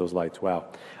when I look at those lights. Wow.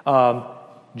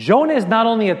 Jonah is not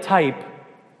only a type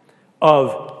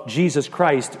of Jesus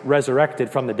Christ resurrected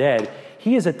from the dead,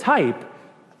 he is a type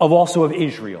also of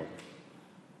Israel.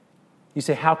 You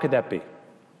say, how could that be?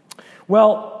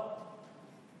 Well,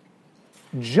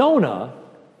 Jonah,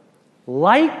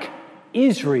 like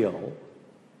Israel,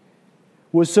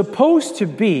 was supposed to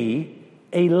be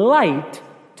a light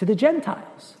to the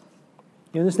Gentiles.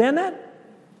 You understand that?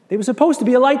 They were supposed to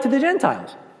be a light to the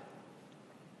Gentiles.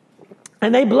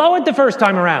 And they blow it the first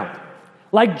time around.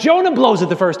 Like Jonah blows it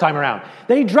the first time around.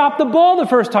 They drop the ball the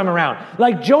first time around.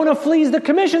 Like Jonah flees the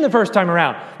commission the first time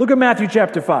around. Look at Matthew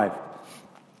chapter 5.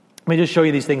 Let me just show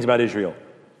you these things about Israel.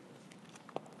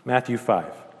 Matthew 5.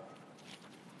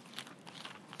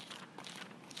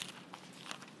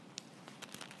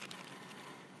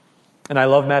 And I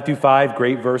love Matthew 5,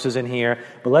 great verses in here,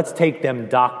 but let's take them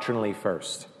doctrinally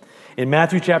first. In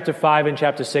Matthew chapter 5 and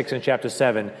chapter 6 and chapter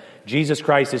 7, Jesus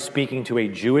Christ is speaking to a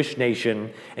Jewish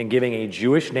nation and giving a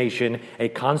Jewish nation a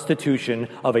constitution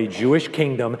of a Jewish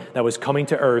kingdom that was coming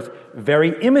to earth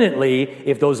very imminently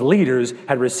if those leaders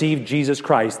had received Jesus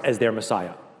Christ as their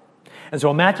Messiah. And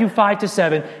so in Matthew 5 to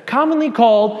 7, commonly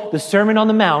called the Sermon on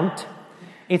the Mount,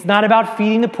 it's not about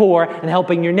feeding the poor and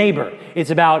helping your neighbor. It's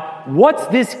about what's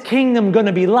this kingdom going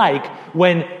to be like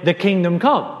when the kingdom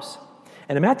comes.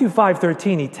 And in Matthew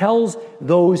 5:13, he tells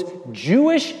those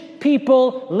Jewish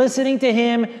people listening to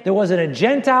him, there wasn't a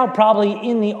Gentile probably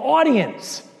in the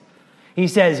audience. He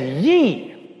says,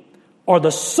 ye are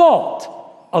the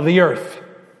salt of the earth.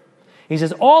 He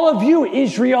says, all of you,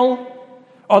 Israel,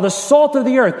 are the salt of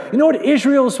the earth. You know what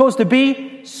Israel is supposed to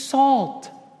be? Salt.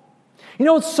 You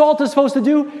know what salt is supposed to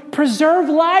do? Preserve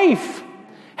life.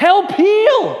 Help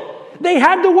heal. They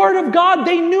had the word of God.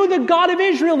 They knew the God of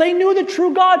Israel. They knew the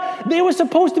true God. They were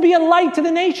supposed to be a light to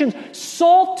the nations.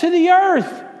 Salt to the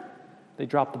earth. They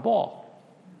dropped the ball.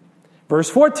 Verse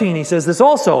 14, he says this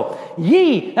also.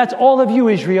 Ye, that's all of you,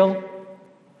 Israel,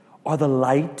 are the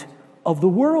light of the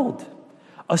world.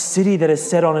 A city that is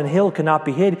set on a hill cannot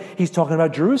be hid. He's talking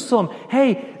about Jerusalem.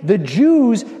 Hey, the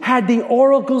Jews had the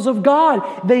oracles of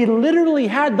God. They literally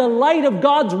had the light of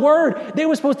God's word. They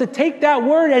were supposed to take that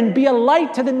word and be a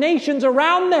light to the nations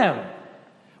around them.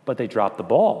 But they dropped the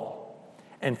ball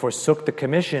and forsook the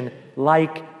commission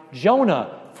like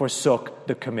Jonah forsook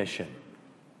the commission.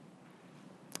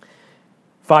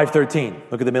 5:13,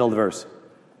 look at the middle of the verse.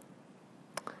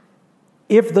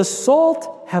 If the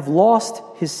salt have lost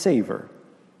his savor,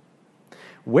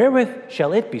 wherewith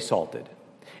shall it be salted?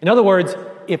 In other words,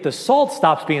 if the salt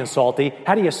stops being salty,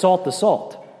 how do you salt the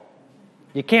salt?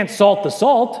 You can't salt the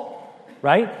salt,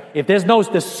 right? If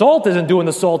the salt isn't doing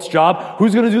the salt's job,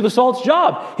 who's going to do the salt's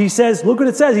job? He says, look what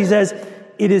it says. He says,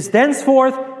 it is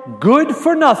thenceforth good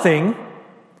for nothing,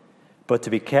 but to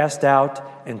be cast out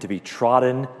and to be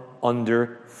trodden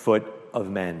under foot of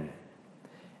men.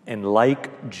 And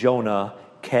like Jonah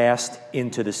cast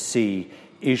into the sea,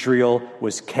 Israel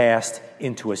was cast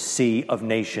into a sea of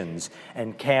nations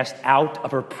and cast out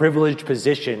of her privileged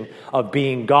position of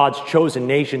being God's chosen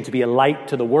nation to be a light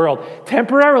to the world.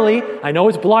 Temporarily, I know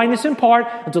it's blindness in part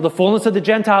until the fullness of the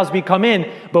Gentiles be come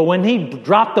in, but when he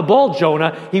dropped the ball,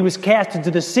 Jonah, he was cast into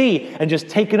the sea and just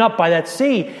taken up by that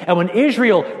sea. And when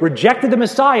Israel rejected the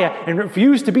Messiah and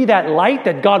refused to be that light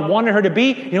that God wanted her to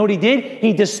be, you know what he did?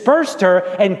 He dispersed her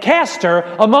and cast her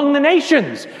among the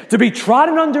nations to be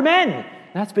trodden under men.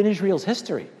 That's been Israel's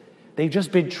history. They've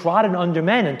just been trodden under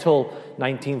men until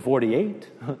 1948.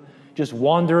 Just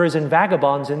wanderers and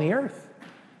vagabonds in the earth.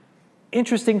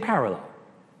 Interesting parallel.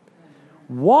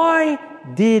 Why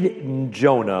did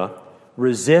Jonah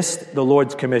resist the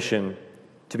Lord's commission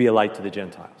to be a light to the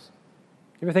Gentiles?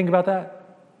 You ever think about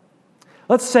that?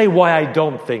 Let's say why I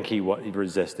don't think he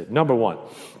resisted. Number one,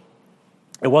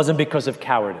 it wasn't because of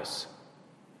cowardice.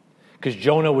 Because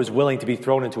Jonah was willing to be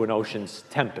thrown into an ocean's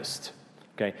tempest.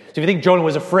 Okay? So if you think Jonah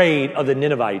was afraid of the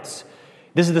Ninevites,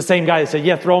 this is the same guy that said,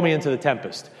 yeah, throw me into the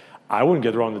tempest. I wouldn't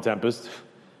get thrown in the tempest.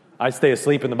 I'd stay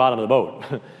asleep in the bottom of the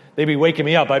boat. They'd be waking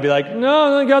me up. I'd be like,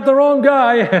 no, I got the wrong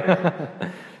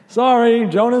guy. Sorry,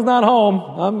 Jonah's not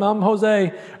home. I'm Jose.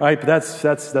 All right, but that's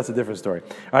a different story.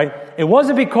 All right, it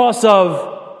wasn't because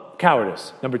of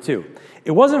cowardice. Number two,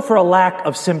 it wasn't for a lack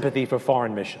of sympathy for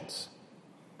foreign missions.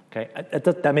 Okay,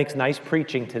 that makes nice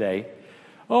preaching today.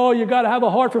 Oh, you got to have a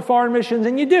heart for foreign missions,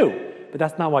 and you do. But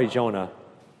that's not why Jonah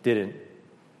didn't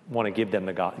want to give them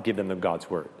the God's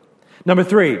word. Number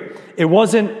three, it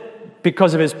wasn't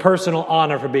because of his personal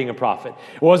honor for being a prophet.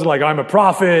 It wasn't like, I'm a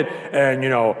prophet, and,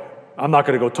 I'm not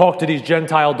going to go talk to these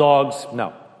Gentile dogs.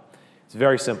 No. It's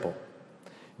very simple.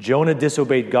 Jonah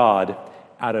disobeyed God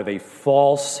out of a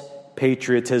false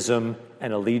patriotism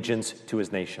and allegiance to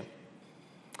his nation.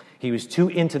 He was too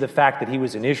into the fact that he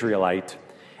was an Israelite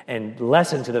and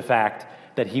less into the fact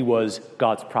that he was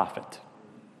God's prophet.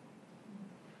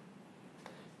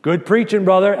 Good preaching,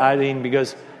 brother.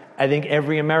 Because I think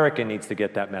every American needs to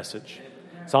get that message.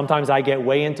 Sometimes I get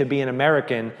way into being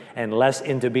American and less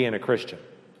into being a Christian.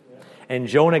 And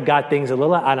Jonah got things a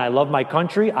little, and I love my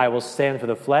country. I will stand for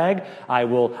the flag. I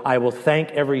will thank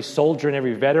every soldier and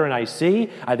every veteran I see.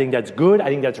 I think that's good. I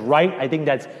think that's right. I think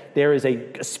there is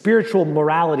a spiritual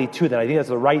morality to that. I think that's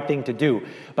the right thing to do.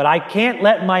 But I can't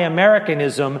let my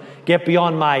Americanism get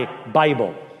beyond my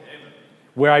Bible,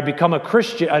 where I become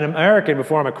an American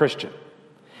before I'm a Christian.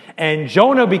 And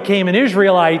Jonah became an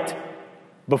Israelite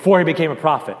before he became a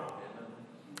prophet.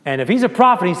 And if he's a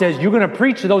prophet, he says, you're going to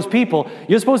preach to those people.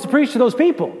 You're supposed to preach to those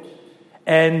people.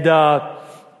 And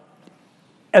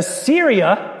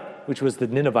Assyria, which was the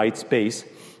Ninevites' base,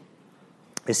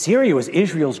 Assyria was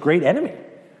Israel's great enemy.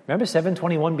 Remember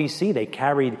 721 BC, they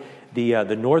carried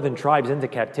the northern tribes into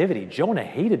captivity. Jonah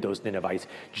hated those Ninevites.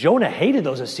 Jonah hated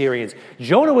those Assyrians.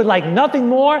 Jonah would like nothing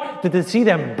more than to see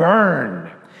them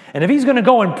burn. And if he's going to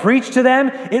go and preach to them,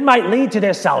 it might lead to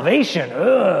their salvation.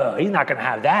 He's not going to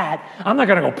have that. I'm not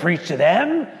going to go preach to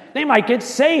them. They might get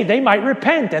saved. They might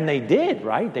repent. And they did,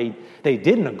 right? They did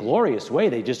in a glorious way.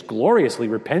 They just gloriously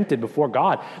repented before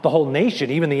God. The whole nation,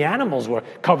 even the animals, were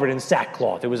covered in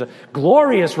sackcloth. It was a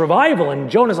glorious revival. And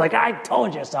Jonah's like, I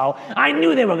told you so. I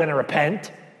knew they were going to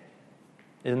repent.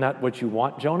 Isn't that what you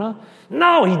want, Jonah?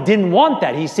 No, he didn't want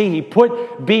that. He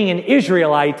put being an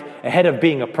Israelite ahead of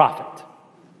being a prophet.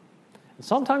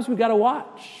 Sometimes we got to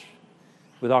watch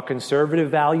with our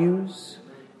conservative values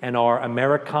and our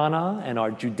Americana and our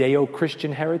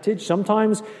Judeo-Christian heritage.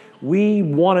 Sometimes we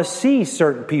want to see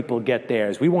certain people get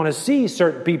theirs. We want to see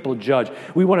certain people judge.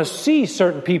 We want to see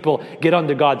certain people get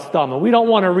under God's thumb. And we don't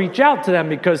want to reach out to them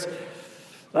because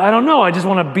I don't know, I just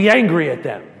want to be angry at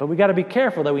them. But we got to be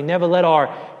careful that we never let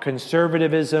our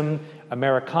conservatism,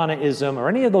 Americanaism, or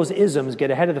any of those isms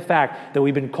get ahead of the fact that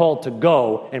we've been called to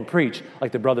go and preach,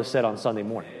 like the brother said on Sunday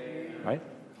morning, right?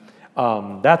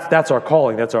 That's our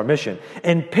calling, that's our mission.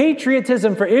 And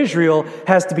patriotism for Israel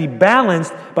has to be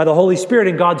balanced by the Holy Spirit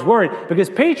in God's Word, because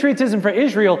patriotism for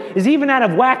Israel is even out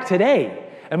of whack today.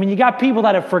 I mean, you got people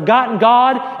that have forgotten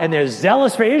God and they're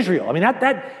zealous for Israel. I mean,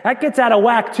 that gets out of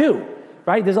whack too.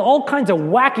 Right? There's all kinds of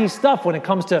wacky stuff when it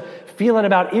comes to feeling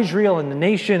about Israel and the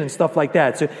nation and stuff like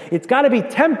that. So it's got to be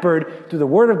tempered through the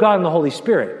Word of God and the Holy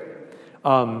Spirit.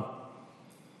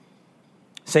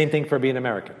 Same thing for being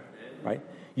American, right?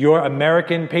 Your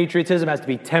American patriotism has to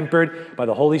be tempered by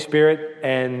the Holy Spirit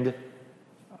and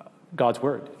God's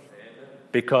Word.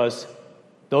 Because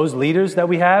those leaders that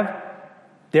we have,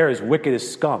 they're as wicked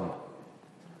as scum.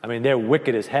 I mean, they're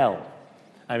wicked as hell.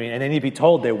 I mean, and they need to be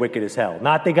told they're wicked as hell.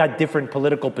 Not they got different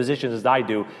political positions as I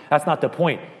do. That's not the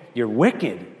point. You're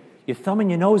wicked. You're thumbing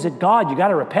your nose at God. You got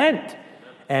to repent.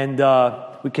 And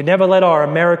we can never let our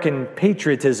American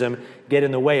patriotism get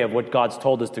in the way of what God's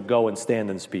told us to go and stand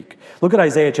and speak. Look at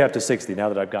Isaiah chapter 60, now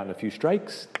that I've gotten a few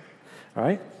strikes. All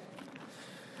right?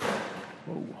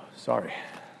 Oh, sorry.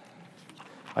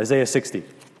 Isaiah 60.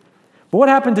 But what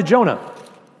happened to Jonah?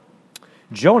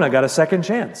 Jonah got a second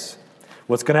chance.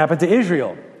 What's going to happen to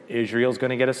Israel? Israel's going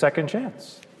to get a second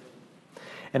chance.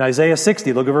 In Isaiah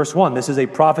 60, look at verse 1. This is a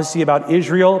prophecy about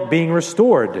Israel being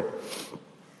restored.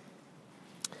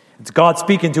 It's God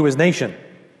speaking to his nation,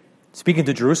 speaking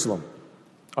to Jerusalem.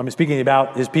 Speaking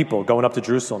about his people going up to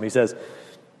Jerusalem. He says,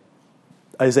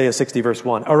 Isaiah 60, verse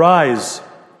 1, "Arise,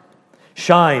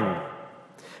 shine,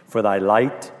 for thy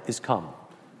light is come,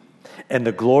 and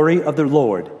the glory of the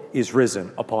Lord is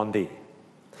risen upon thee.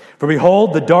 For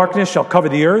behold, the darkness shall cover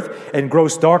the earth, and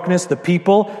gross darkness the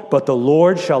people, but the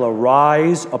Lord shall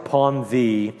arise upon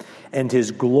thee, and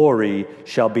his glory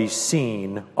shall be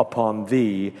seen upon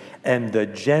thee, and the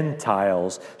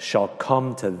Gentiles shall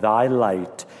come to thy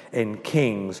light, and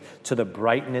kings to the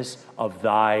brightness of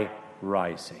thy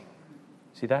rising."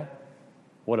 See that?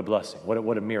 What a blessing. What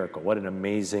a miracle. What an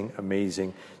amazing,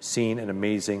 amazing scene, an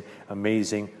amazing,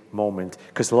 amazing moment.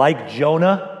 Because like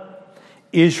Jonah,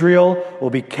 Israel will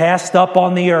be cast up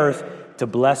on the earth to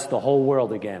bless the whole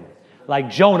world again. Like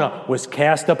Jonah was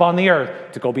cast up on the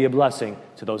earth to go be a blessing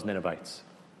to those Ninevites.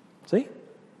 See?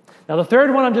 Now the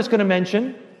third one I'm just going to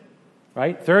mention,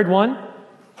 right? Third one,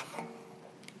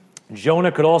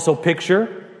 Jonah could also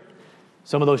picture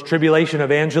some of those tribulation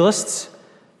evangelists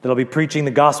that'll be preaching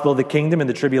the gospel of the kingdom in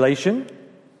the tribulation.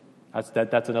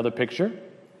 That's another picture.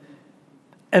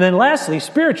 And then lastly,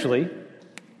 spiritually,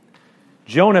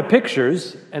 Jonah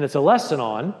pictures, and it's a lesson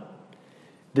on,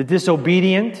 the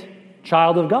disobedient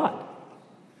child of God.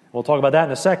 We'll talk about that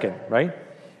in a second, right?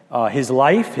 His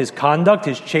life, his conduct,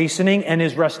 his chastening, and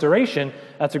his restoration,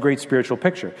 that's a great spiritual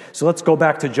picture. So let's go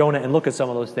back to Jonah and look at some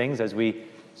of those things as we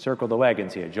circle the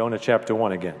wagons here. Jonah chapter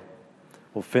 1 again.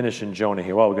 We'll finish in Jonah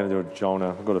here. Well, we're going to do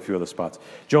Jonah. We'll go to a few other spots.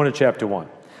 Jonah chapter 1.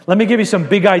 Let me give you some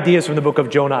big ideas from the book of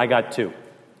Jonah. I got two.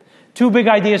 Two big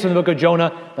ideas from the book of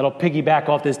Jonah that'll piggyback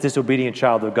off this disobedient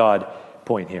child of God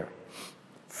point here.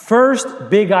 First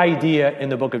big idea in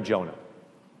the book of Jonah.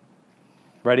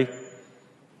 Ready?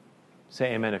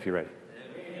 Say amen if you're ready.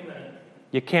 Amen.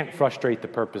 You can't frustrate the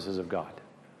purposes of God.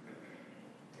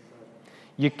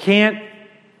 You can't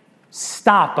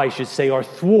stop, I should say, or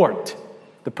thwart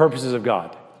the purposes of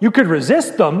God. You could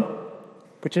resist them,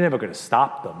 but you're never going to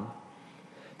stop them.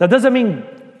 That doesn't mean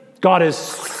God is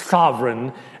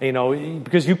sovereign,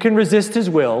 because you can resist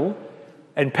his will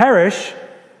and perish,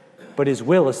 but his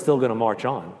will is still going to march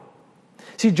on.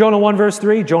 See, Jonah 1, verse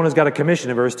 3, Jonah's got a commission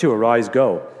in verse 2, "Arise,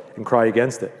 go, and cry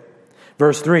against it."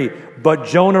 Verse 3, "But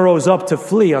Jonah rose up to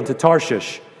flee unto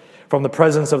Tarshish from the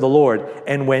presence of the Lord,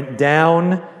 and went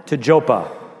down to Joppa,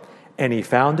 and he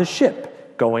found a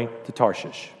ship going to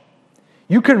Tarshish."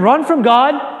 You can run from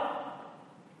God.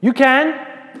 You can.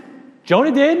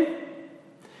 Jonah did.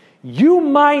 You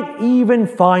might even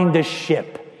find a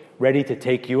ship ready to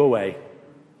take you away.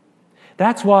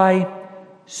 That's why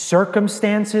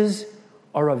circumstances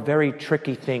are a very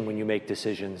tricky thing when you make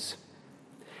decisions.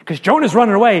 Because Jonah's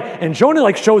running away, and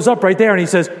Jonah shows up right there, and he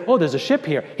says, "Oh, there's a ship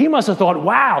here." He must have thought,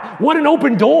 "Wow, what an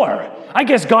open door. I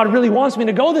guess God really wants me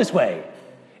to go this way."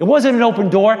 It wasn't an open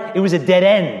door. It was a dead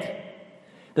end.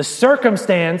 The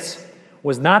circumstance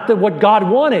was not what God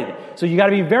wanted. So you got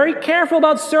to be very careful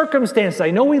about circumstances. I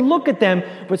know we look at them,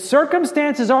 but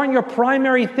circumstances aren't your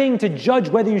primary thing to judge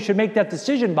whether you should make that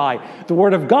decision by. The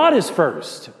Word of God is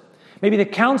first. Maybe the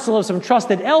counsel of some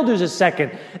trusted elders is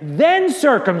second. Then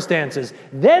circumstances.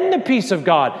 Then the peace of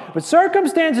God. But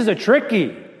circumstances are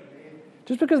tricky.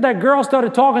 Just because that girl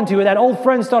started talking to you, that old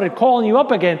friend started calling you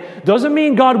up again, doesn't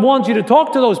mean God wants you to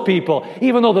talk to those people,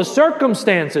 even though the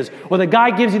circumstances, or the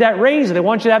guy gives you that raise, or they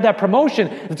want you to have that promotion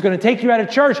that's going to take you out of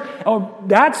church. Oh,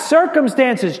 that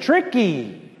circumstance is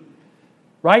tricky.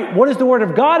 Right? What does the Word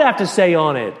of God have to say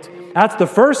on it? That's the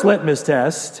first litmus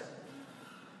test.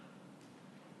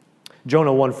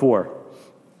 Jonah 1:4.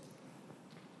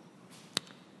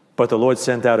 But the Lord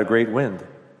sent out a great wind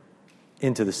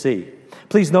into the sea.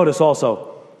 Please notice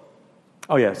also,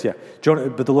 Jonah,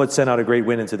 but the Lord sent out a great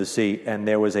wind into the sea, and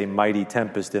there was a mighty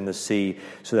tempest in the sea,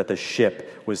 so that the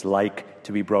ship was like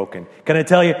to be broken. Can I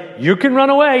tell you, you can run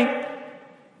away.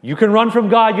 You can run from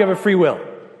God. You have a free will.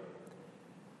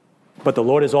 But the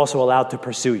Lord is also allowed to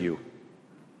pursue you,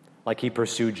 like he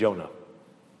pursued Jonah.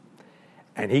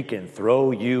 And he can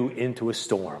throw you into a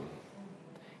storm.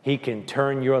 He can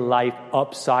turn your life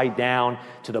upside down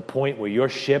to the point where your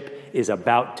ship is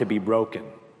about to be broken.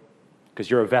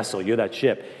 Because you're a vessel, you're that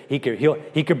ship. He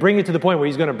could bring you to the point where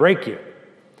he's going to break you.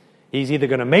 He's either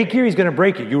going to make you or he's going to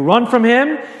break you. You run from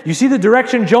him. You see the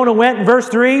direction Jonah went in verse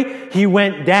 3? He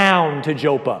went down to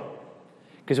Joppa.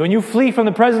 Because when you flee from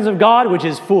the presence of God, which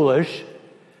is foolish,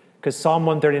 because Psalm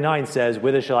 139 says,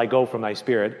 whither shall I go from thy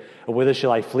spirit? Or whither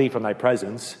shall I flee from thy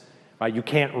presence? Right? You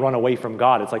can't run away from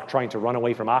God. It's like trying to run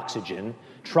away from oxygen.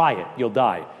 Try it. You'll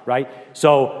die. Right?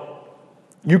 So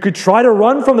you could try to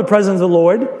run from the presence of the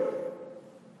Lord,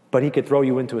 but he could throw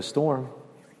you into a storm.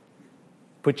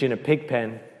 Put you in a pig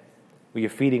pen where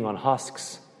you're feeding on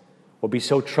husks. Or be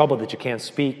so troubled that you can't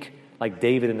speak. Like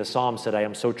David in the Psalm said, I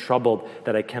am so troubled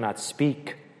that I cannot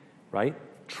speak. Right?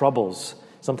 Troubles.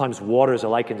 Sometimes waters are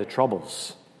likened to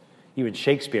troubles. Even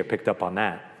Shakespeare picked up on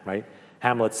that, right?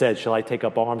 Hamlet said, shall I take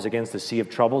up arms against the sea of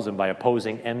troubles and by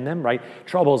opposing end them, right?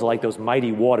 Troubles are like those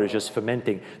mighty waters just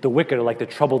fermenting. The wicked are like the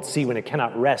troubled sea when it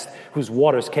cannot rest, whose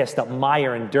waters cast up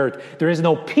mire and dirt. There is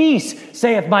no peace,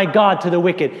 saith my God, to the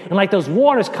wicked. And like those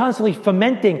waters constantly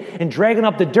fermenting and dragging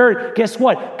up the dirt, guess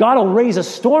what? God will raise a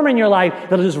storm in your life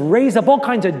that'll just raise up all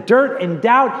kinds of dirt and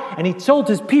doubt. And he told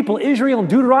his people, Israel, in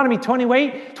Deuteronomy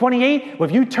 28, well,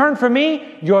 if you turn from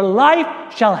me, your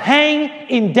life shall hang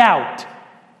in doubt.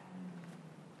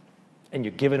 And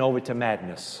you're given over to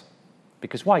madness.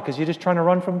 Because why? Because you're just trying to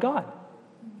run from God.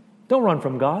 Don't run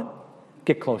from God.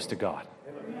 Get close to God.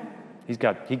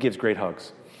 He gives great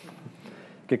hugs.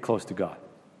 Get close to God.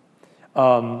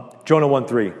 Jonah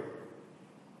 1:3.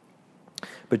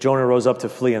 But Jonah rose up to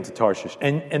flee unto Tarshish.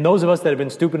 And those of us that have been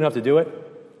stupid enough to do it,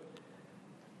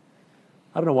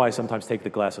 I don't know why I sometimes take the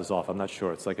glasses off. I'm not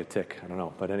sure. It's like a tick. I don't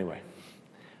know. But anyway.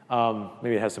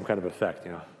 Maybe it has some kind of effect,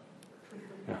 you know.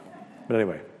 Yeah. But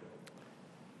anyway.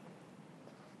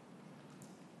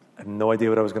 I have no idea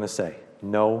what I was going to say.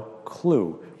 No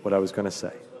clue what I was going to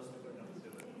say.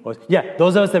 Yeah,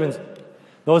 those of us that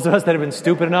have been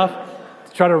stupid enough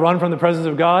to try to run from the presence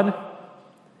of God,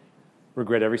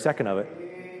 regret every second of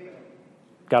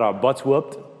it. Got our butts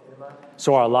whooped,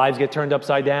 saw our lives get turned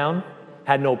upside down,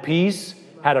 had no peace,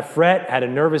 had a fret, had a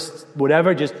nervous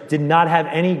whatever, just did not have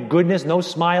any goodness, no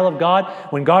smile of God.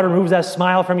 When God removes that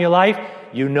smile from your life,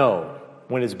 you know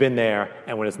when it's been there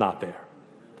and when it's not there.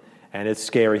 And it's a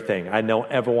scary thing. I don't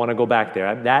ever want to go back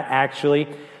there. That actually,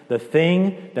 the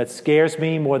thing that scares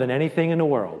me more than anything in the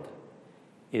world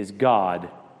is God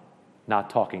not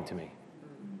talking to me.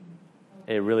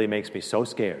 It really makes me so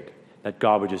scared that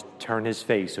God would just turn his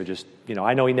face or just,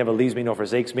 I know he never leaves me nor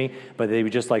forsakes me, but they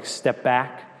would just like step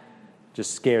back.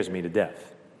 Just scares me to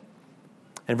death.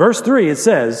 In verse 3 it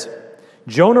says,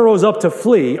 Jonah rose up to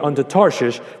flee unto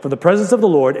Tarshish from the presence of the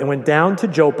Lord and went down to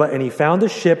Joppa, and he found a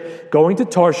ship going to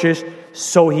Tarshish,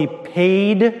 so he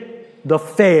paid the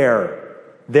fare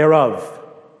thereof.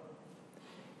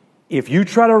 If you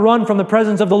try to run from the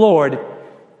presence of the Lord,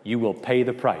 you will pay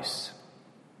the price.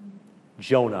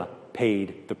 Jonah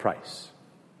paid the price.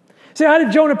 Say, how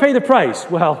did Jonah pay the price?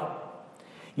 Well,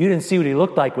 you didn't see what he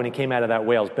looked like when he came out of that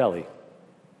whale's belly.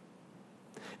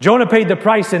 Jonah paid the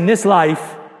price in this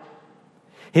life.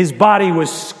 His body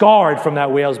was scarred from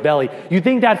that whale's belly. You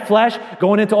think that flesh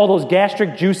going into all those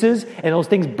gastric juices and those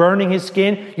things burning his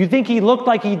skin, you think he looked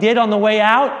like he did on the way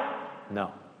out?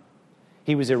 No.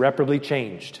 He was irreparably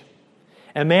changed.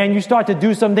 And man, you start to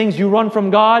do some things, you run from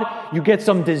God, you get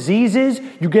some diseases,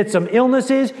 you get some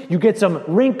illnesses, you get some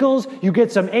wrinkles, you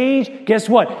get some age. Guess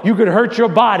what? You could hurt your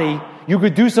body. You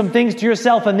could do some things to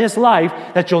yourself in this life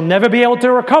that you'll never be able to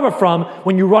recover from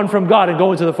when you run from God and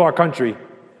go into the far country.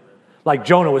 Like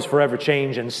Jonah was forever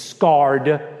changed and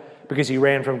scarred because he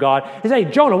ran from God. He said, hey,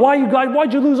 Jonah,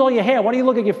 why'd you lose all your hair? Why do you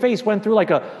look like your face went through like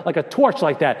a torch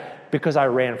like that? Because I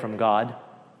ran from God.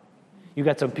 You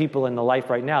got some people in the life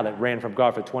right now that ran from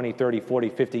God for 20, 30, 40,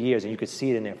 50 years, and you could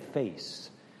see it in their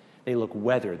face. They look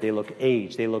weathered. They look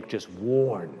aged. They look just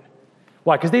worn.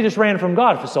 Why? Because they just ran from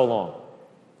God for so long.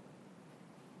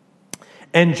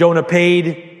 And Jonah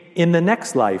paid in the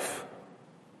next life.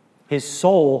 His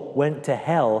soul went to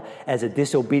hell as a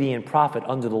disobedient prophet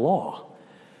under the law.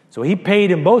 So he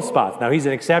paid in both spots. Now, he's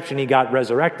an exception. He got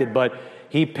resurrected, but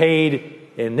he paid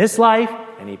in this life,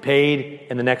 and he paid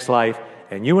in the next life.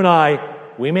 And you and I,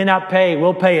 we may not pay.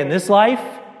 We'll pay in this life.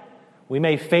 We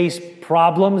may face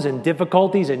problems and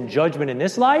difficulties and judgment in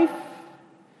this life.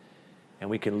 And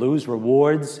we can lose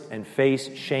rewards and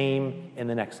face shame in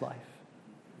the next life.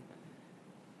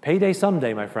 Payday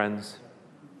someday, my friends.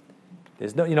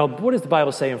 There's no, what does the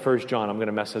Bible say in 1 John? I'm going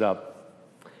to mess it up.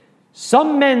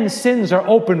 Some men's sins are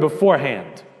open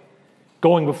beforehand,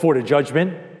 going before the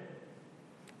judgment,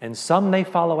 and some they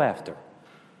follow after.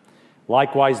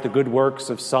 Likewise, the good works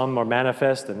of some are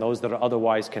manifest, and those that are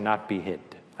otherwise cannot be hid.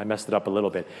 I messed it up a little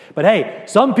bit. But hey,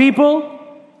 some people,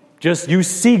 you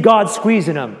see God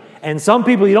squeezing them. And some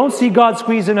people, you don't see God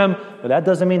squeezing them, but that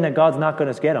doesn't mean that God's not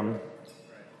going to get them.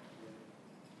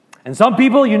 And some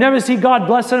people, you never see God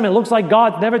blessing them. It looks like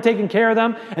God's never taking care of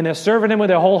them, and they're serving Him with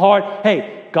their whole heart.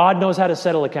 Hey, God knows how to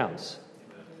settle accounts.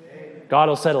 God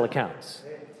will settle accounts.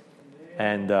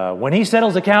 And when He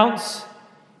settles accounts,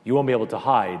 you won't be able to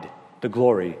hide the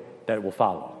glory that will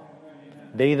follow.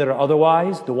 They that are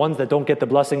otherwise, the ones that don't get the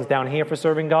blessings down here for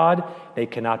serving God, they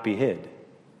cannot be hid.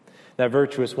 That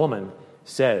virtuous woman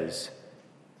says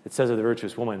of the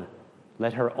virtuous woman,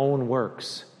 let her own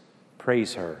works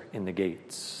praise her in the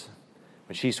gates.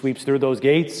 When she sweeps through those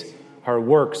gates, her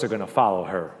works are going to follow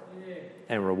her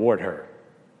and reward her.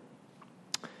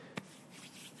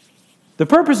 The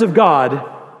purpose of God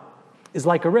is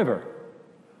like a river.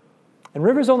 And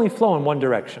rivers only flow in one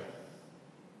direction.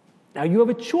 Now you have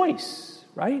a choice,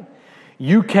 right?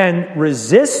 You can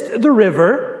resist the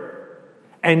river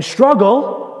and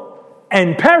struggle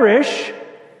and perish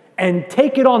and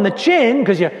take it on the chin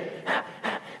because you're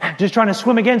just trying to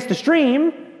swim against the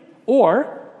stream,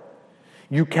 or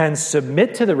you can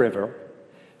submit to the river,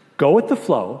 go with the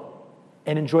flow,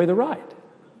 and enjoy the ride.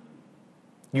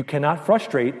 You cannot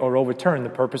frustrate or overturn the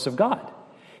purpose of God.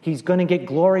 He's going to get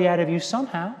glory out of you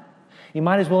somehow. You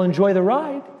might as well enjoy the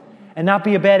ride and not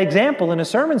be a bad example in a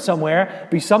sermon somewhere,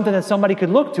 be something that somebody could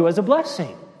look to as a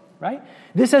blessing, right?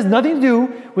 This has nothing to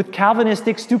do with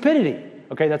Calvinistic stupidity.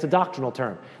 Okay, that's a doctrinal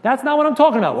term. That's not what I'm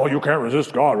talking about. Well, you can't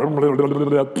resist God.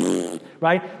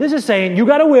 Right? This is saying you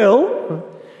got a will.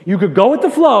 You could go with the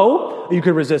flow, or you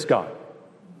could resist God.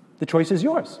 The choice is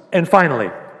yours. And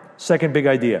finally, second big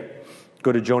idea.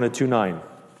 Go to Jonah 2:9.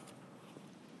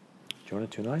 Jonah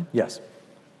 2:9? Yes.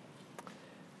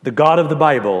 The God of the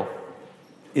Bible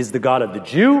is the God of the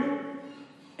Jew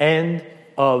and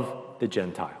of the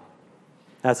Gentile.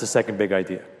 That's the second big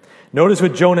idea. Notice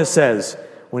what Jonah says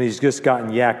when he's just gotten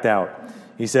yacked out.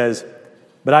 He says,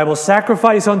 but I will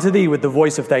sacrifice unto thee with the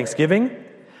voice of thanksgiving.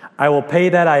 I will pay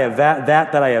that I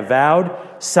have vowed.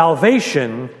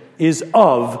 Salvation is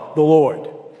of the Lord.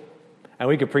 And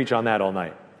we could preach on that all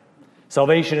night.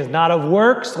 Salvation is not of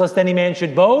works, lest any man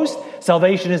should boast.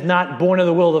 Salvation is not born of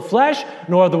the will of the flesh,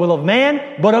 nor of the will of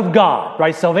man, but of God.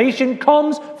 Right? Salvation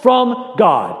comes from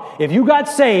God. If you got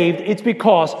saved, it's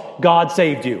because God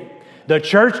saved you. The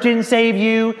church didn't save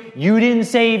you. You didn't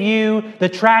save you. The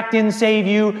tract didn't save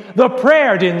you. The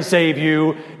prayer didn't save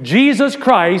you. Jesus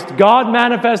Christ, God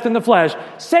manifest in the flesh,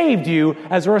 saved you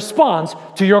as a response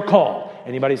to your call.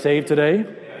 Anybody saved today?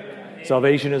 Amen.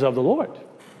 Salvation is of the Lord,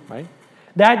 right?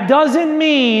 That doesn't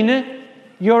mean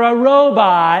you're a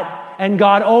robot and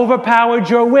God overpowered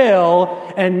your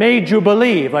will and made you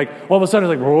believe. Like, all of a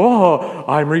sudden it's like, whoa,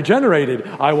 I'm regenerated.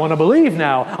 I want to believe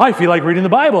now. I feel like reading the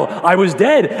Bible. I was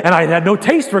dead and I had no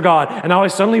taste for God. And now I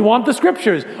suddenly want the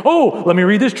scriptures. Oh, let me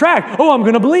read this tract. Oh, I'm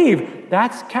going to believe.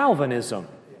 That's Calvinism.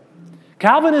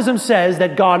 Calvinism says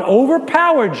that God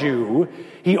overpowered you.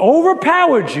 He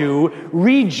overpowered you,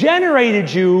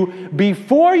 regenerated you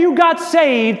before you got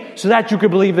saved so that you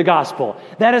could believe the gospel.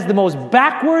 That is the most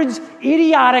backwards,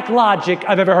 idiotic logic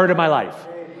I've ever heard in my life.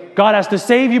 God has to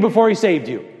save you before He saved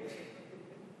you.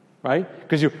 Right?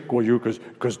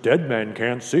 Because dead men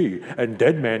can't see, and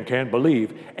dead men can't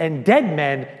believe, and dead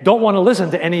men don't want to listen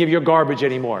to any of your garbage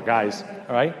anymore, guys.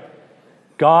 All right?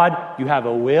 God, you have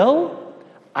a will.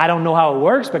 I don't know how it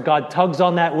works, but God tugs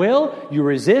on that will. You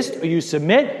resist or you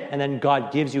submit, and then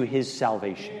God gives you His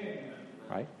salvation.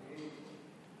 Right?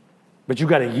 But you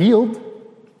got to yield.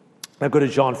 Now go to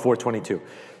John 4:22.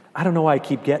 I don't know why I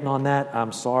keep getting on that.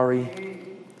 I'm sorry.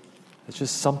 It's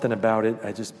just something about it.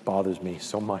 It just bothers me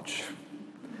so much.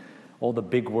 All the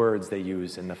big words they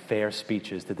use and the fair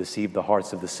speeches to deceive the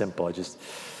hearts of the simple. It just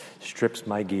strips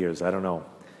my gears. I don't know.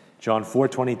 John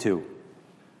 4:22.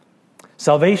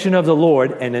 Salvation of the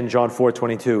Lord, and in John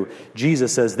 4:22,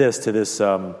 Jesus says this to this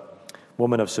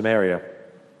woman of Samaria.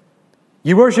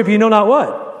 You worship you know not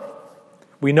what.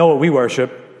 We know what we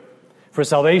worship. For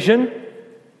salvation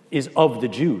is of the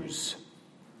Jews,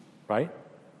 right?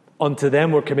 Unto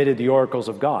them were committed the oracles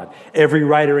of God. Every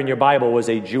writer in your Bible was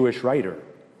a Jewish writer,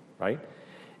 right?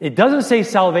 It doesn't say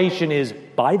salvation is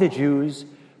by the Jews,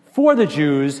 for the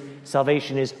Jews.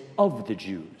 Salvation is of the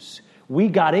Jews. We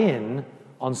got in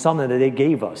on something that they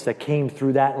gave us that came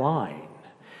through that line.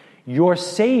 Your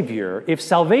Savior, if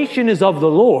salvation is of the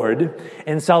Lord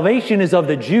and salvation is of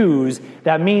the Jews,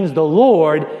 that means the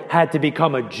Lord had to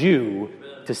become a Jew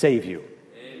to save you.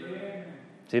 Amen.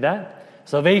 See that?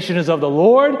 Salvation is of the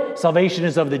Lord, salvation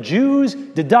is of the Jews.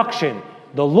 Deduction.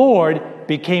 The Lord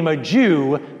became a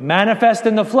Jew, manifest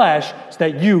in the flesh, so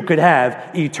that you could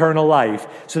have eternal life,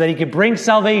 so that he could bring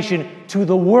salvation to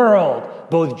the world,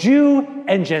 both Jew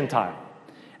and Gentile.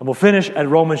 And we'll finish at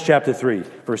Romans chapter 3,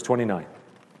 verse 29.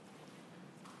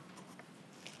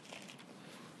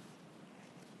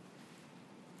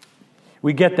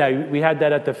 We get that. We had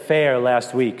that at the fair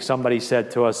last week. Somebody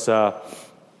said to us, oh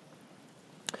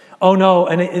no,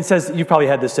 and it says, you probably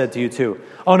had this said to you too.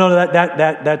 Oh no,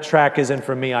 that track isn't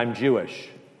for me, I'm Jewish.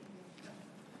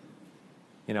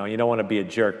 You know, you don't want to be a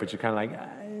jerk, but you're kind of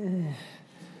like,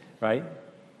 right?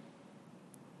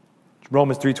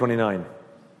 Romans 3:29.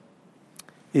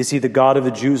 Is he the God of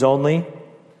the Jews only?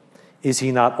 Is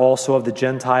he not also of the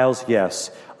Gentiles? Yes,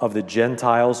 of the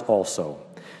Gentiles also.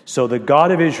 So the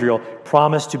God of Israel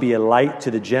promised to be a light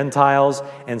to the Gentiles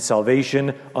and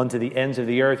salvation unto the ends of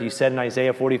the earth. He said in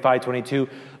Isaiah 45:22,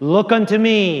 look unto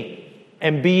me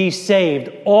and be ye saved,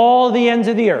 all the ends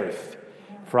of the earth,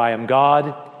 for I am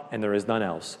God and there is none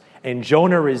else. And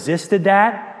Jonah resisted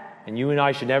that, and you and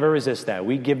I should never resist that.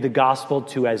 We give the gospel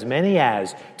to as many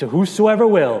as, to whosoever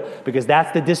will, because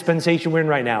that's the dispensation we're in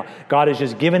right now. God is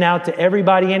just giving out to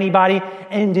everybody, anybody,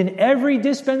 and in every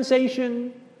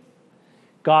dispensation,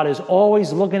 God is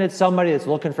always looking at somebody that's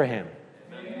looking for him.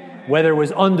 Amen. Whether it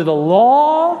was under the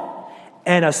law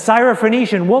and a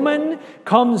Syrophoenician woman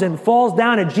comes and falls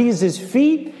down at Jesus'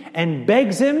 feet and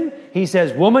begs him. He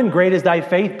says, woman, great is thy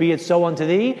faith, be it so unto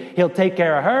thee. He'll take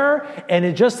care of her. And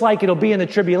it's just like it'll be in the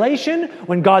tribulation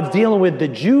when God's dealing with the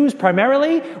Jews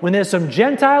primarily. When there's some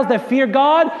Gentiles that fear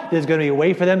God, there's going to be a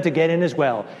way for them to get in as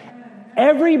well.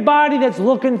 Everybody that's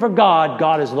looking for God,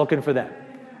 God is looking for them.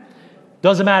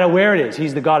 Doesn't matter where it is.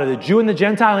 He's the God of the Jew and the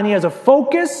Gentile, and he has a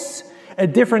focus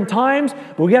at different times.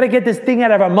 But we got to get this thing out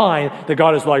of our mind that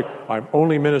God is like, I'm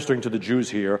only ministering to the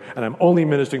Jews here, and I'm only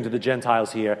ministering to the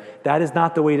Gentiles here. That is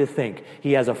not the way to think.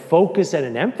 He has a focus and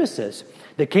an emphasis.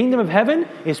 The kingdom of heaven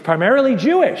is primarily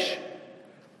Jewish.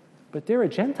 But there are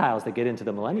Gentiles that get into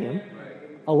the millennium.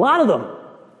 A lot of them.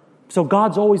 So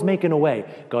God's always making a way.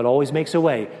 God always makes a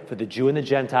way for the Jew and the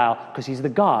Gentile because he's the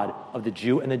God of the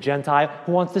Jew and the Gentile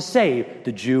who wants to save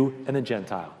the Jew and the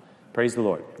Gentile. Praise the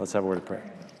Lord. Let's have a word of prayer.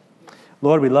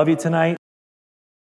 Lord, we love you tonight.